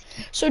 8.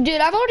 So,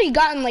 dude, I've already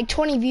gotten like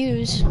 20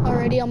 views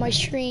already on my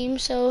stream,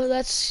 so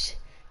that's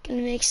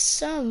gonna make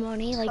some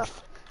money, like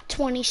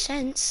 20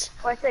 cents.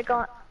 What's it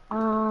going?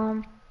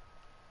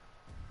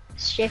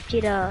 Shift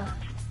you to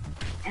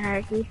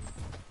anarchy.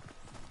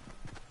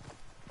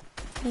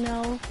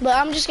 No, but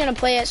I'm just gonna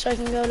play it so I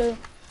can go to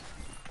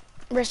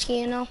risky,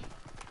 you know.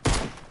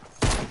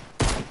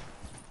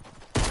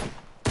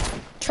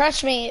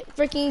 Trust me,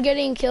 freaking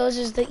getting kills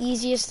is the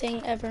easiest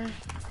thing ever.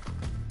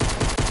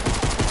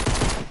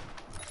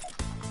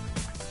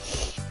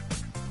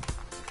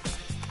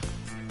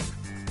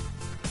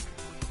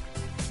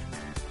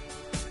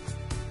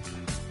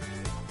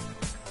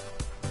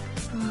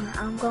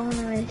 I'm going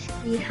to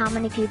risky. How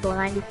many people?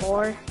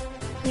 94?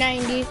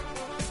 90.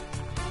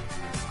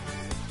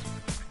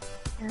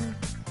 Yeah.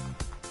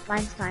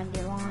 Mine's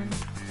 91.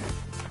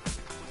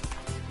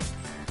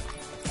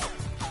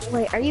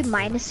 Wait, are you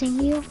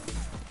minusing you?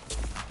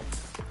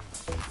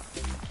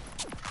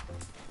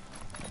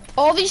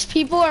 All these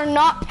people are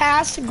not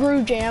past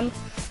Groove Jam.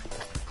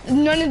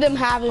 None of them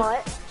have it.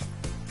 What?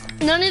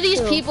 None of these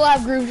Who? people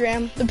have Groove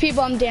Jam. The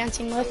people I'm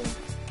dancing with.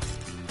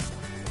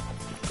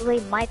 They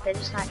might, they're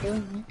just not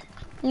doing it.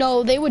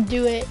 No, they would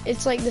do it.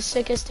 It's like the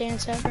sickest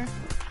dance ever.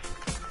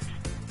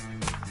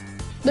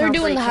 They're No,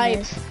 doing the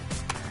hype.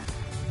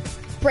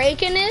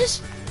 breaking is. Breaking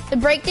is? The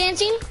break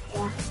dancing?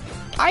 Yeah.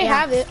 I Yeah.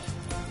 have it.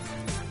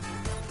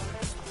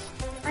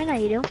 I know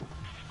you do.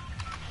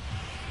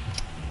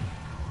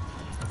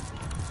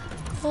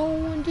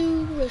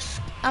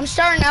 I'm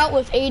starting out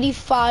with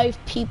 85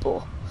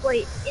 people.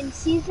 Wait, in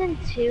season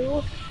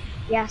 2,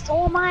 yeah,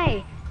 so am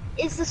I.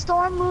 Is the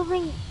storm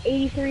moving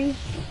 83?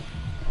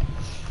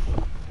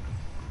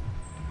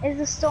 Is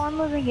the storm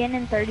moving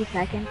in 30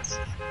 seconds?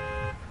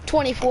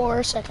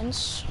 24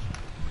 seconds.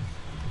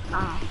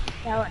 Oh,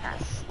 that would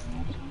not.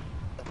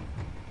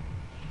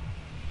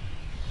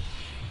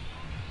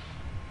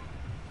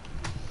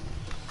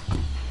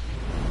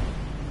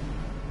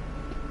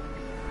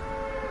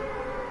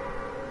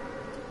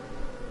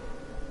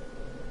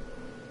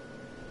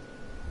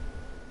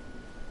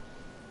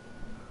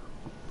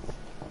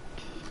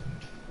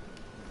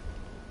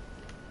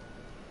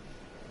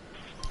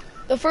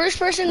 The first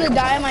person to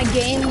die in my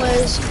game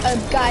was a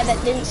guy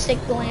that didn't stick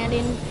the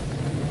landing.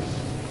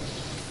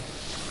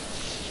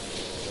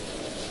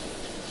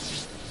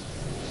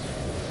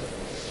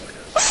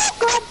 Oh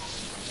God!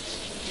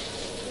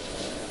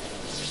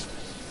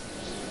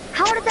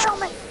 How did that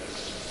only?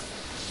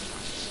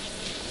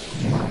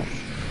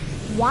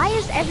 Why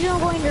is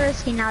everyone going to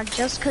risky now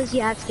just because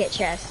you have to get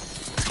chests?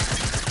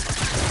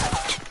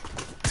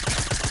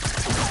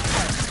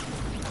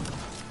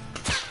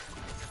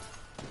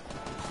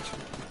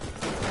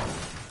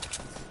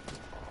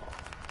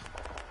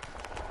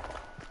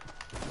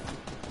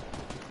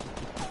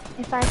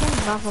 If I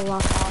can level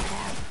up, I'll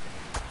have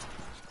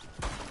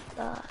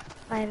the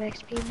 5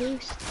 XP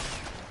boost.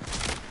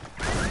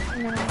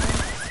 And then I'll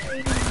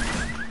have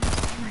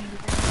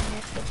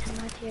 10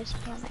 more tiers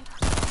for Omega.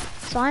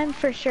 So I'm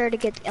for sure to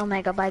get to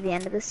Omega by the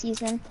end of the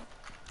season.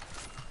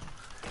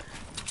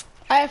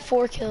 I have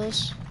 4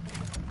 kills.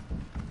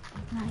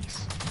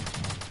 Nice.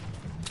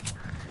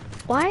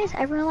 Why is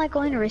everyone like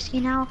going to risky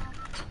now?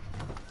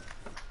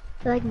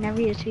 I feel like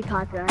never used to be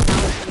popular, and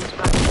now it's the most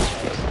popular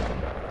place.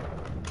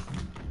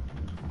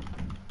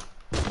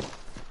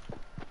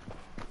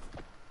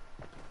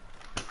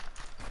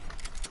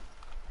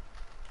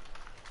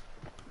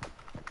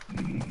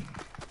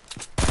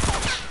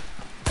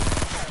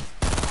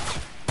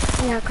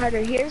 Yeah, Carter,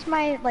 here's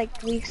my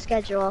like week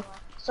schedule.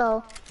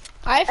 So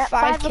I have at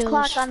 5 5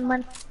 o'clock kills.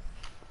 on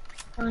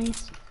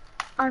nice.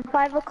 On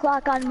 5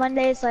 o'clock on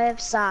Mondays I have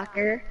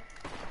soccer.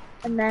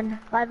 And then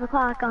 5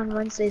 o'clock on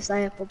Wednesdays I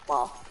have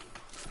football.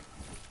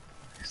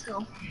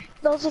 So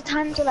those are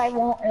times that I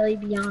won't really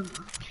be on.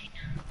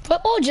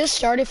 Football just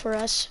started for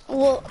us.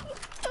 Well,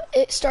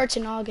 it starts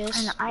in August.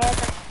 And I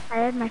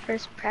had my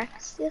first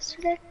practice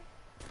yesterday.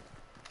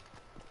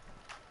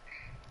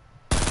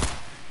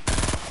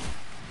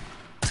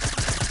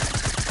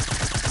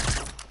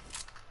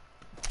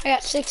 I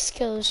got 6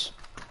 kills.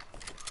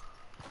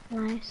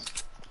 Nice.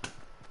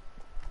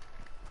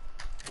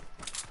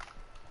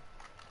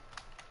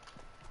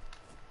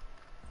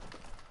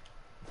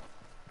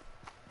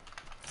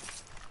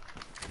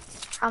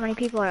 How many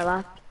people are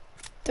left?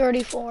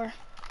 34.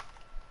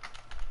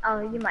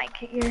 Oh, you might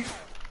get your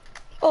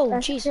Oh,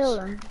 best Jesus. kill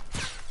then.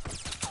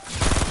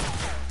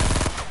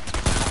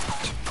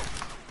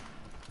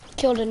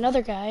 Killed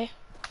another guy.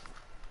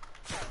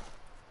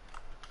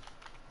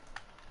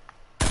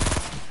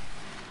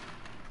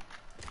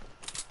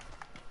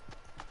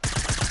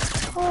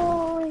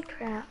 Holy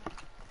crap.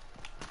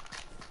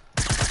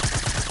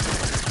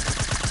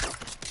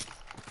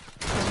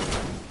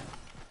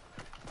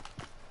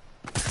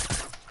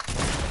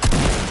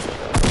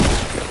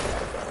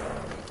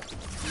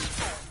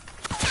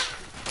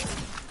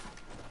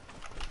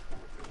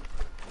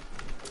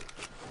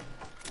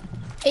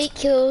 Eight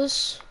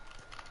kills.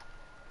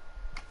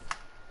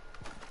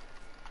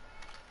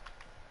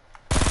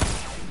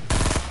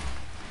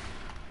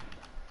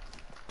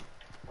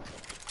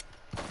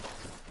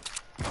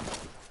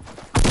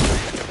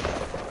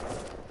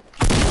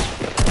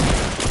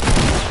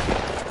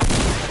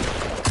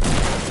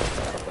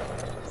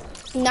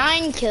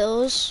 Nine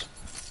kills.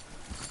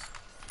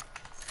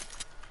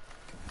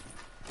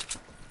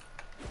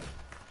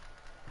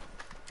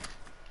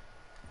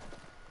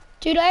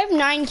 Dude, I have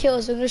 9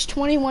 kills and there's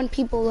 21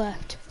 people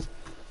left.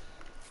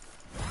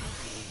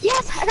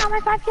 Yes, I got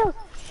my 5 kills.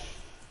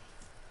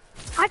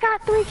 I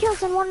got 3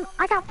 kills in one.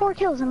 I got 4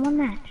 kills in one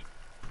match.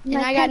 And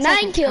Like I got 10 9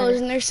 seconds, kills Carter.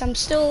 and there's some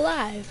still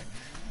alive.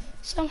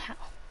 Somehow.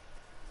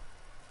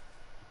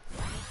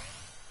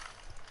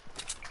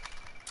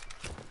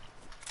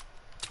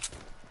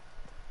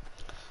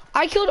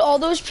 I killed all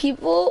those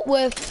people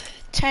with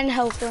 10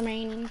 health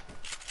remaining.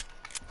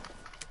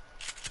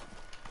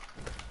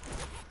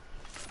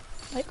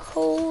 Like,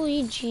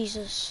 holy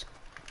Jesus.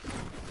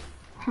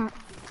 Huh.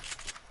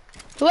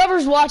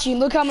 Whoever's watching,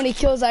 look how many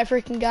kills I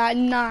freaking got.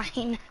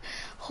 9.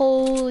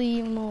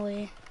 Holy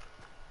moly.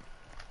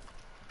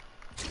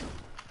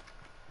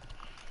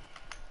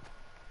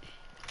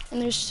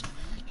 And there's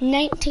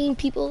 19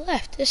 people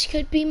left. This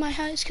could be my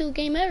highest kill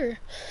game ever.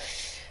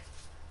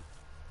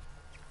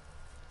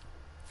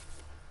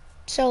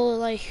 So,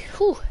 like,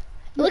 whew.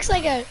 It looks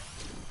like a...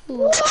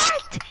 Ooh.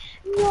 What?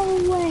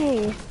 No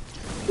way.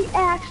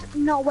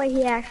 No way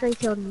he actually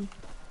killed me.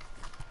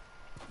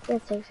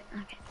 That's okay.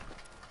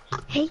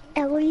 Hey,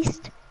 at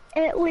least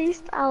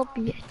I'll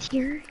be a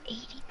tier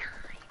 89.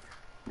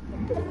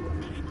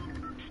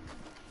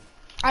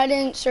 I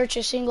didn't search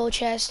a single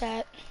chest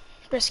at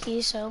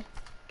Risky, so...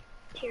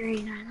 Tier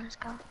 89, let's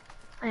go.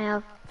 I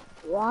have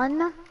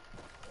 1.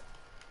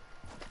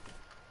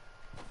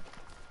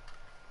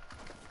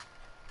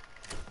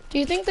 Do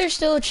you think there's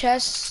still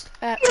chests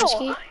at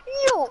Risky?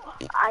 Yo,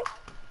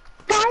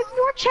 5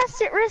 more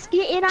chests at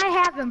Risky and I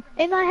have them.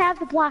 And I have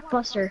the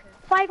Blockbuster.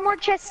 5 more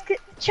chests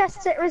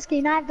at Risky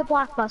and I have the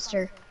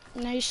Blockbuster.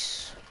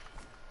 Nice.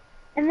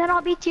 And then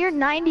I'll be tier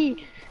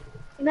 90.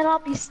 And then I'll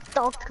be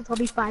stoked because I'll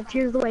be 5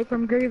 tiers away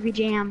from Groovy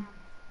Jam.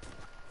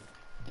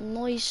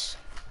 Nice.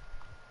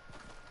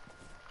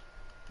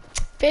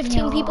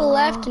 15 people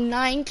left and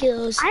 9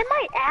 kills. I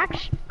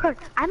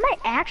might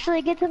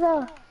actually get to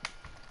the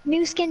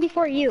new skin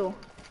before you.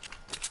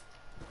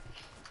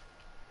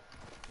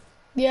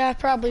 Yeah, I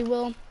probably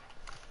will.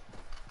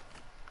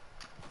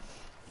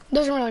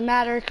 Doesn't really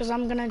matter because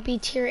I'm gonna be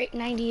tier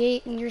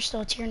 98 and you're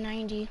still tier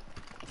 90.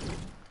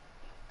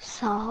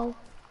 So,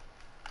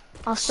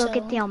 I'll still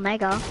get the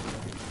Omega.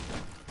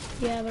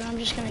 Yeah, but I'm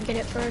just gonna get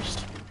it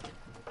first.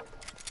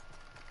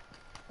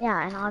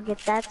 Yeah, and I'll get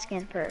that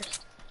skin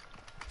first.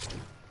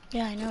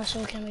 Yeah, I know,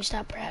 so can we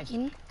stop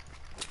bragging?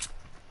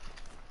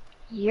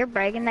 You're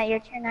bragging that you're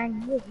tier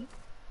 98.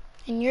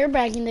 And you're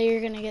bragging that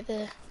you're gonna get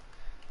the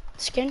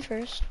skin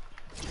first.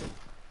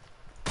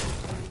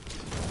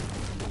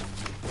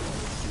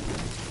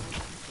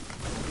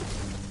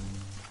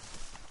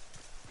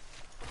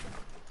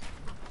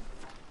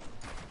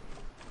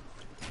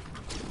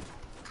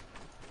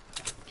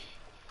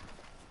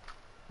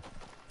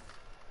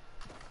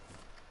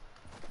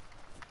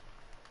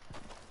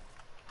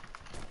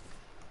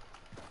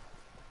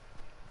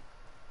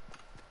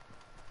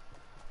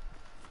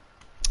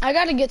 I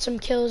gotta get some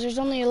kills. There's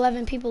only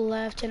 11 people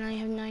left and I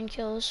have 9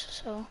 kills,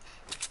 so.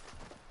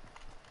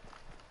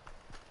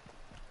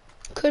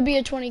 Could be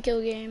a 20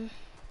 kill game.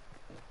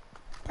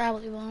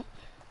 Probably won't.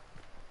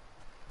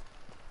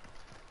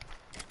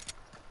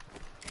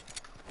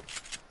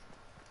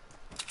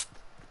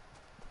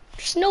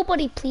 Just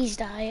nobody please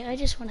die. I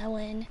just wanna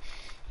win.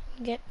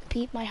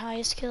 Beat my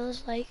highest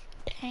kills, like,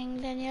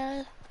 dang,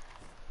 Danielle.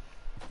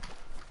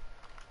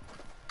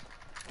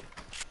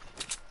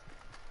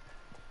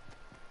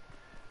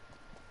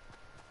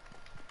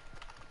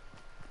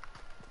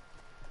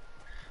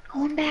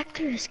 Going back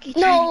to risky.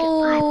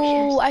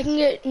 No, I can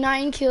get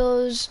 9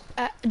 kills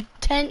at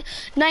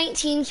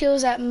 19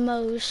 kills at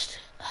most.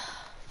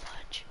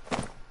 Fudge.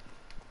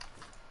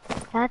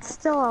 That's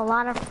still a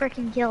lot of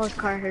freaking kills,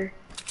 Carter.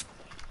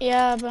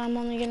 Yeah, but I'm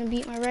only gonna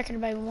beat my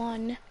record by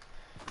 1.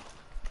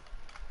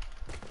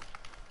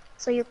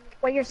 So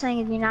what you're saying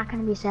is you're not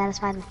going to be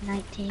satisfied with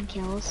 19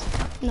 kills?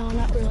 No,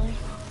 not really.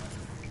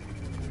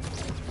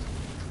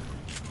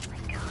 Oh my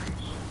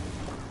gosh.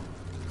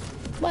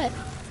 What?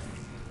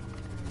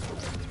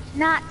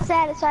 Not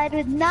satisfied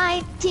with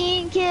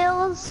 19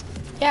 kills?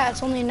 Yeah,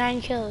 it's only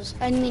 9 kills.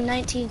 I mean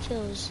 19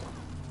 kills.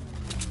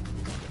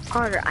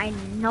 Carter, I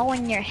know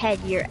in your head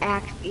you're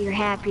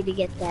happy to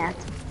get that.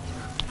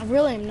 I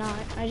really am not.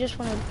 I just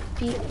want to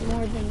beat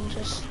more than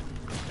just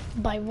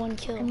by 1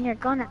 kill. And you're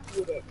gonna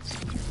beat it.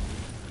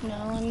 No,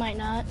 I might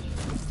not.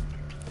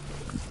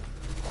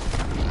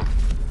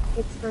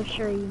 It's for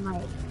sure you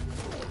might.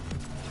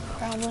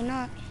 Probably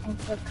not.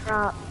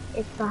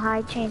 It's a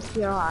high chance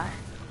you are.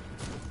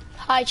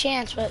 High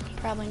chance, but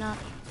probably not.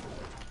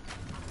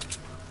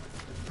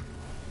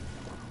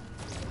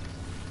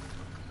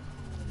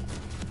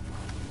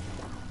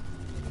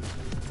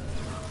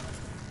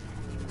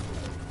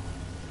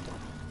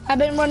 I've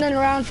been running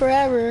around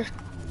forever.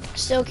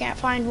 Still can't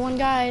find one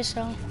guy,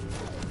 so.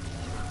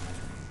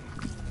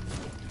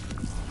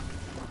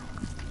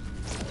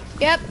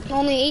 Yep,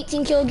 only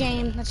 18 kill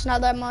game. That's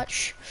not that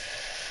much.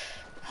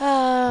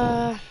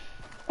 That's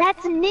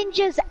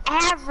Ninja's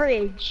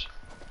average.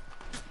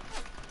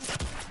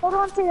 Hold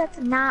on, say that's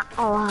not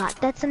a lot.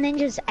 That's a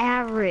Ninja's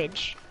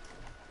average.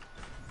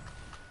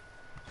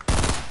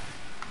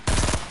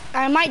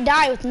 I might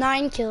die with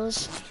 9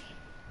 kills.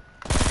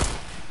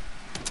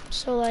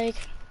 So like,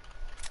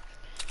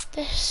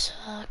 this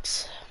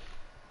sucks.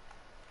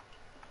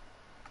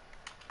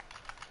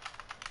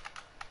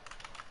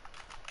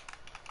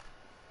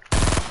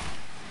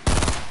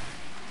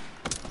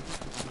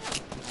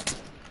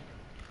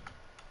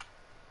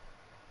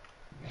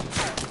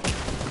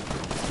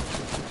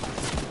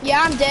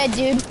 Yeah, I'm dead,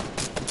 dude.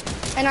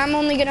 And I'm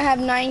only gonna have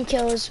 9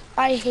 kills.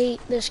 I hate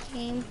this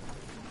game.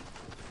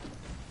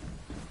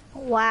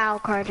 Wow,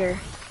 Carter.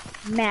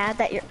 Mad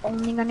that you're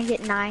only gonna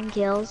get 9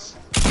 kills?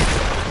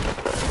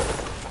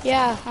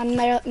 Yeah, I'm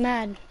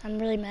mad. I'm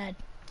really mad.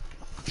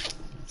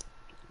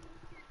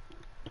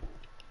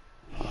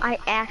 I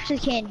actually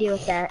can't deal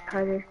with that,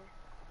 Carter.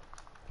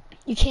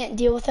 You can't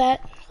deal with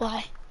that?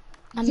 Why?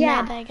 I'm Yeah.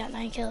 mad that I got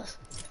 9 kills.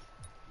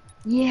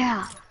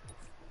 Yeah.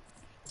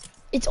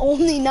 It's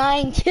only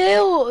 9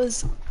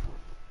 kills!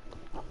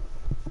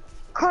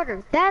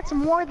 Carter, that's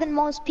more than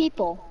most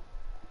people.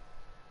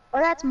 Or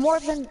that's more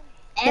than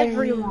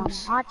everyone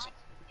Names. watching.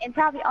 And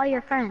probably all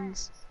your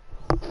friends.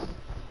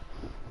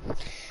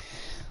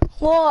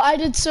 Well, I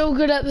did so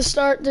good at the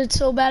start, did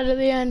so bad at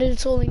the end, and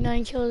it's only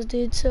 9 kills,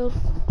 dude, so.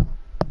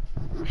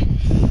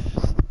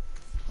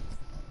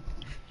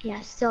 Yeah,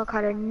 still,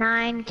 Carter,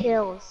 9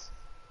 kills.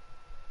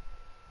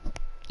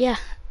 Yeah,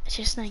 it's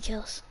just 9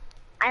 kills.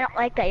 I don't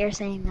like that you're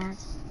saying that.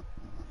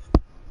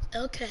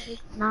 Okay.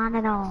 Not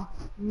at all.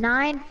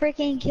 9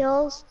 freaking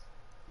kills?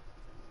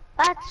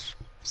 That's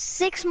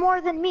 6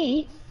 more than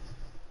me.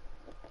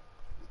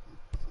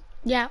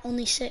 Yeah,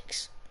 only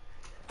 6.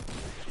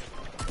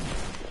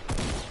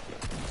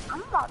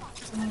 I'm about.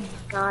 Oh my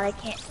god, I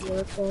can't deal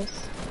with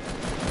this.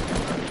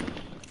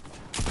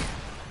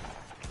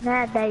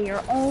 mad that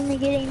you're only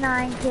getting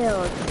 9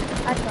 kills.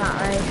 That's not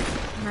right.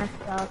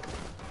 Messed up.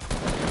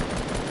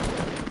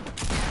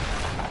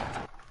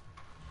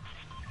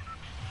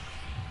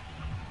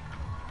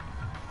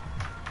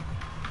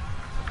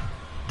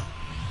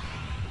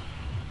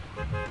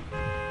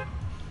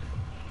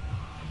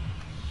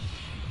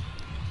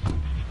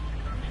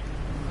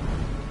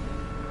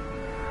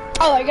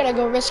 Oh, I gotta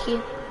go risky.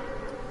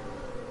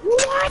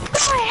 What the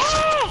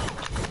heck?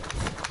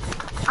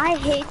 I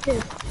hate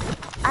this.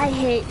 I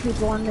hate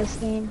people in this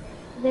game.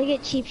 They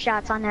get cheap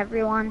shots on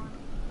everyone.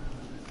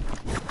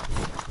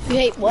 You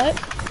hate what?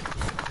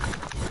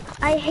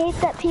 I hate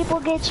that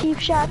people get cheap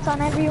shots on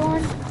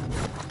everyone.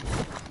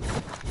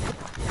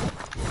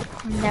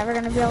 I'm never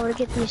gonna be able to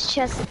get these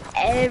chests.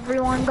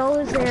 Everyone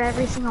goes there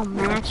every single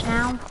match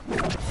now.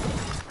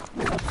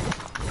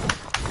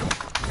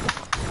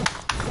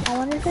 I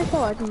wonder if it's a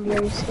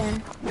legendary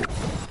skin.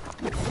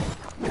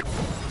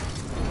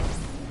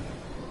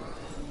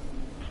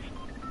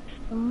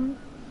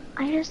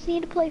 I just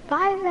need to play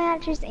 5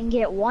 matches and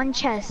get 1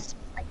 chest.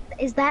 Like,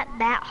 is that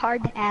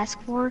hard to ask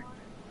for?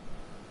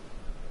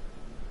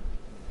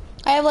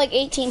 I have like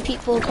 18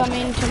 people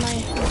coming to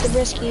the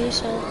risky,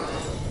 so.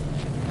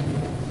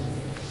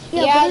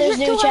 Yeah, there's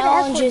new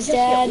challenges,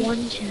 Dad. Get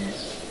 1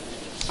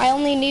 chest. I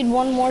only need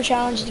 1 more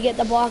challenge to get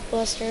the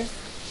blockbuster.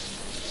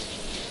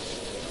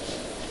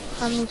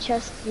 How many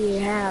chests do you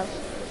have?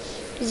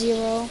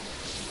 0.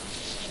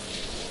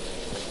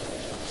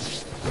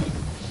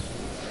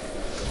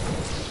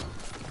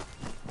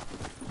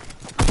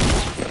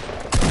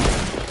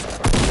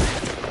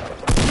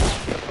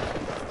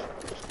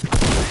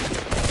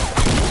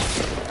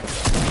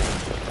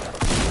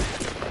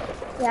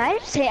 Yeah, I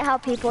just hate how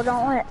people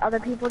don't let other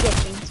people get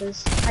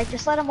chances. Like,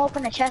 just let them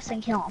open a chest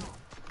and kill them.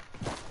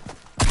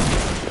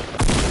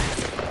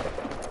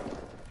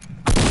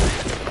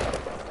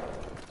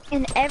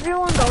 And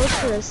everyone goes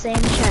to the same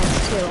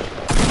chest, too.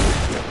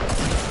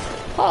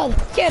 Oh,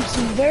 you have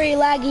some very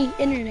laggy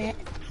internet.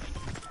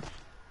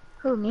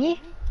 Who, me?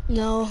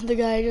 No, the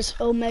guy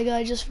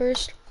Omega just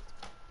first.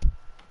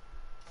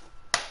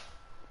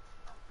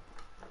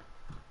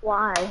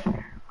 Why?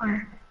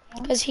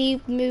 Because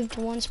he moved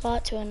one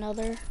spot to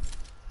another.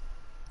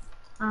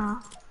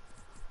 Oh.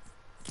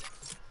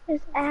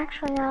 There's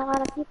actually not a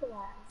lot of people there.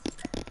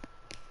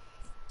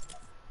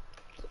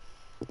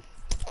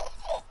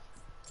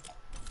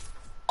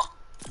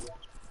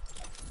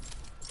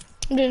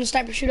 I'm doing a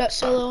sniper shootout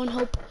solo and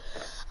hope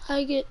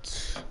I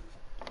get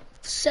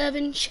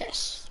 7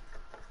 chests.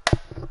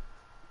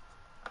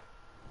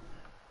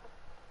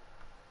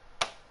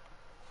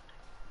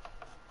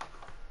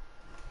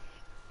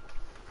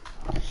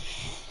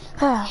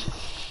 Ah.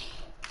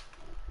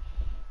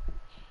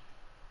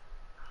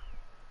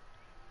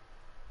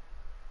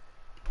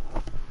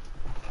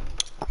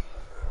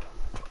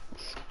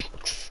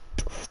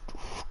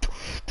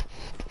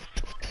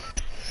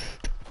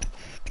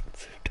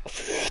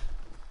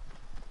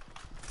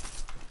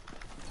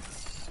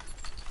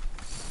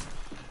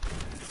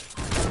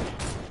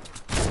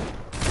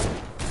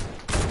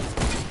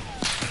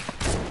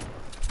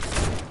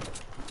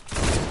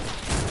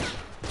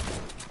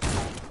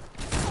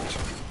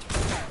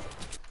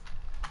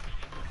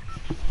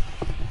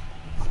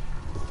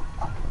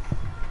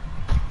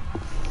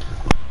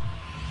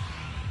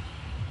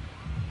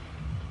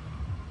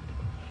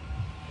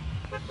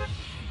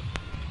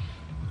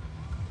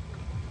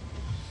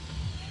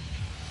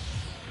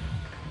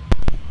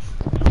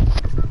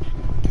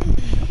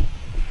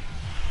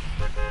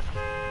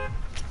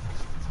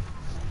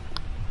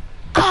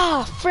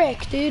 Ah,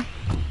 frick, dude.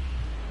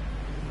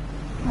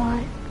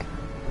 What?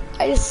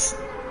 I just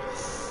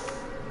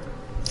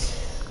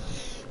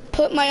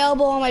put my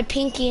elbow on my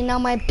pinky and now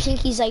my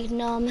pinky's like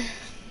numb.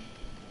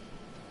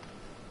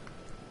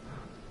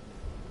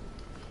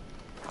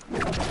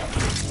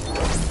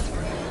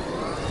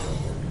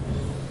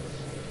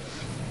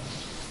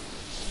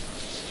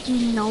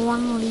 No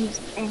one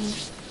leaves any.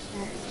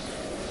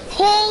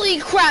 Holy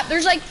crap,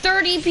 there's like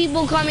 30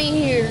 people coming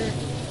here.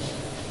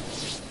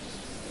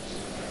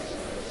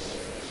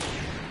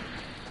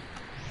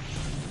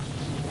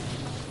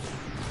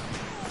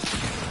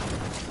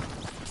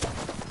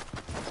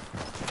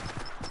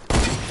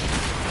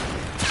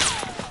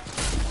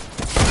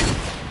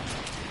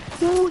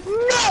 Oh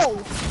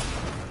no!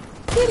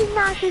 He did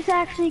not just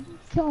actually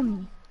kill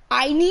me.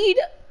 I need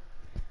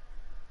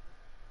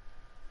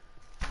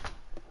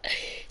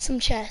some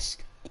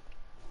chest.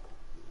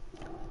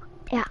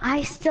 Yeah,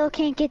 I still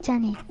can't get to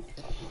any.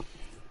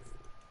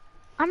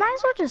 I might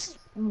as well just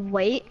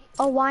wait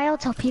a while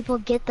till people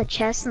get the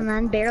chest and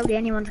then barely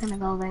anyone's gonna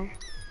go there.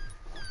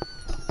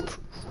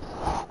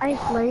 I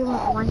literally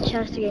want 1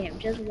 chest a game.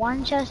 Just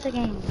 1 chest a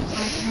game. So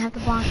I can have the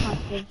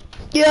blockbuster.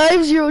 Yeah, I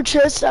have 0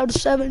 chests out of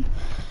 7.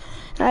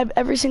 And I have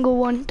every single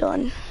one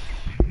done.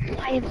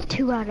 I have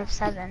 2 out of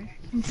 7.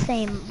 And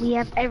same, we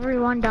have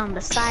everyone done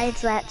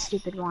besides that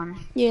stupid one.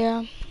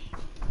 Yeah.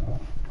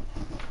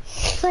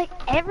 It's like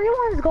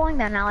everyone's going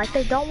there now. Like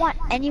they don't want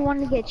anyone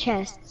to get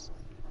chests.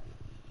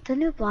 The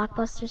new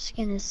blockbuster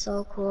skin is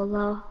so cool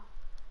though.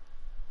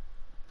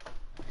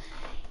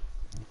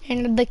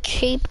 And the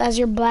cape as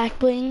your black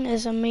bling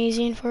is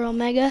amazing for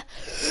Omega.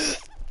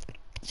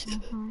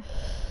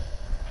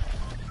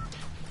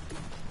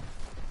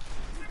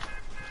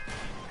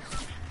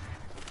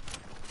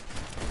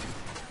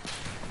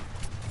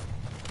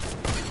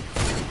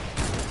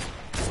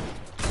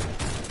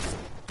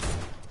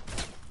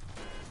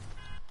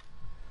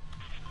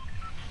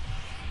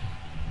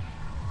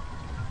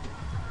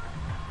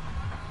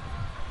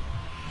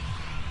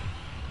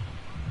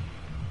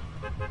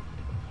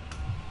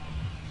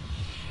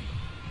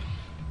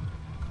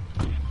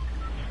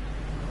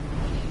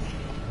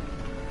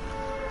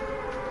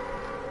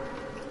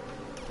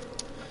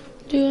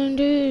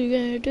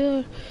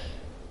 Do.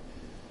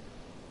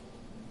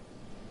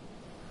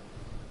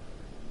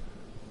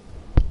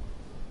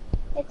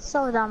 It's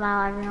so dumb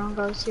how everyone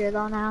goes here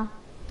though now.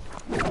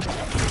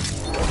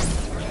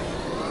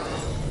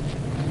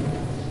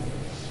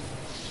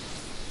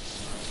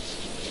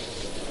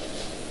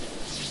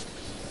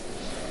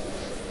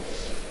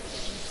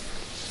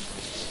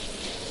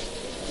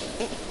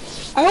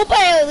 I hope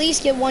I at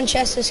least get one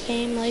chest this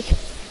game. Like,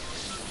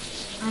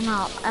 I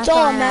know. that's all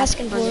I'm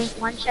asking for.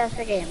 One chest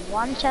a game.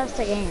 One chest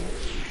a game.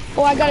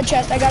 Oh, I got a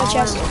chest. I got a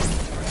chest.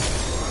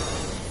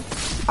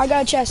 I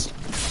got a chest.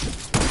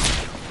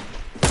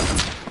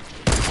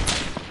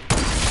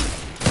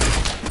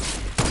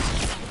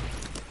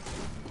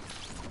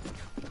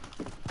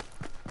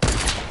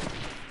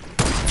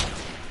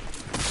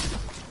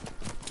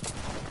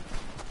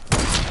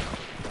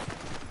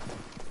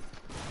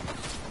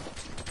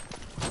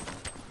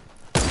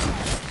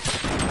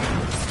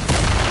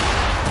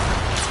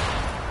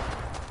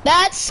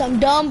 That's some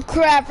dumb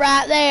crap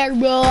right there,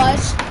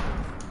 boys.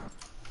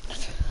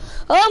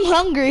 I'm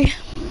hungry.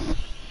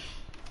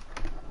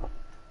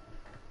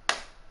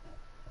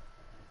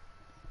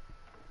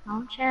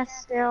 No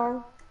chest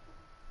still.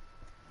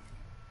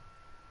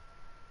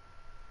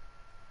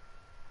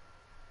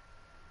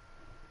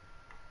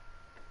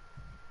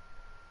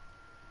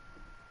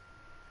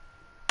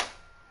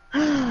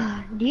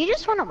 Do you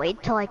just want to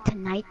wait till like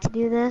tonight to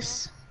do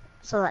this?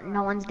 So that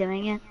no one's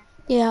doing it?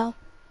 Yeah.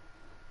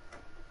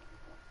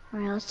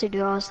 Alright, let's do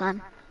duos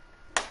then.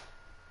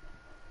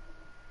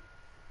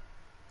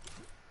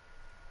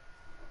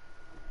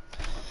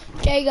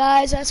 Okay,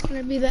 guys, that's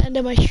gonna be the end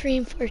of my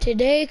stream for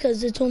today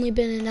because it's only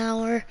been an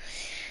hour.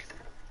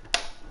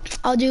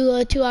 I'll do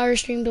a 2-hour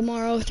stream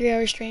tomorrow,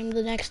 3-hour stream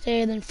the next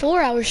day, and then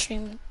 4-hour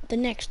stream the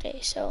next day.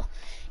 So,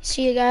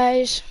 see you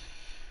guys.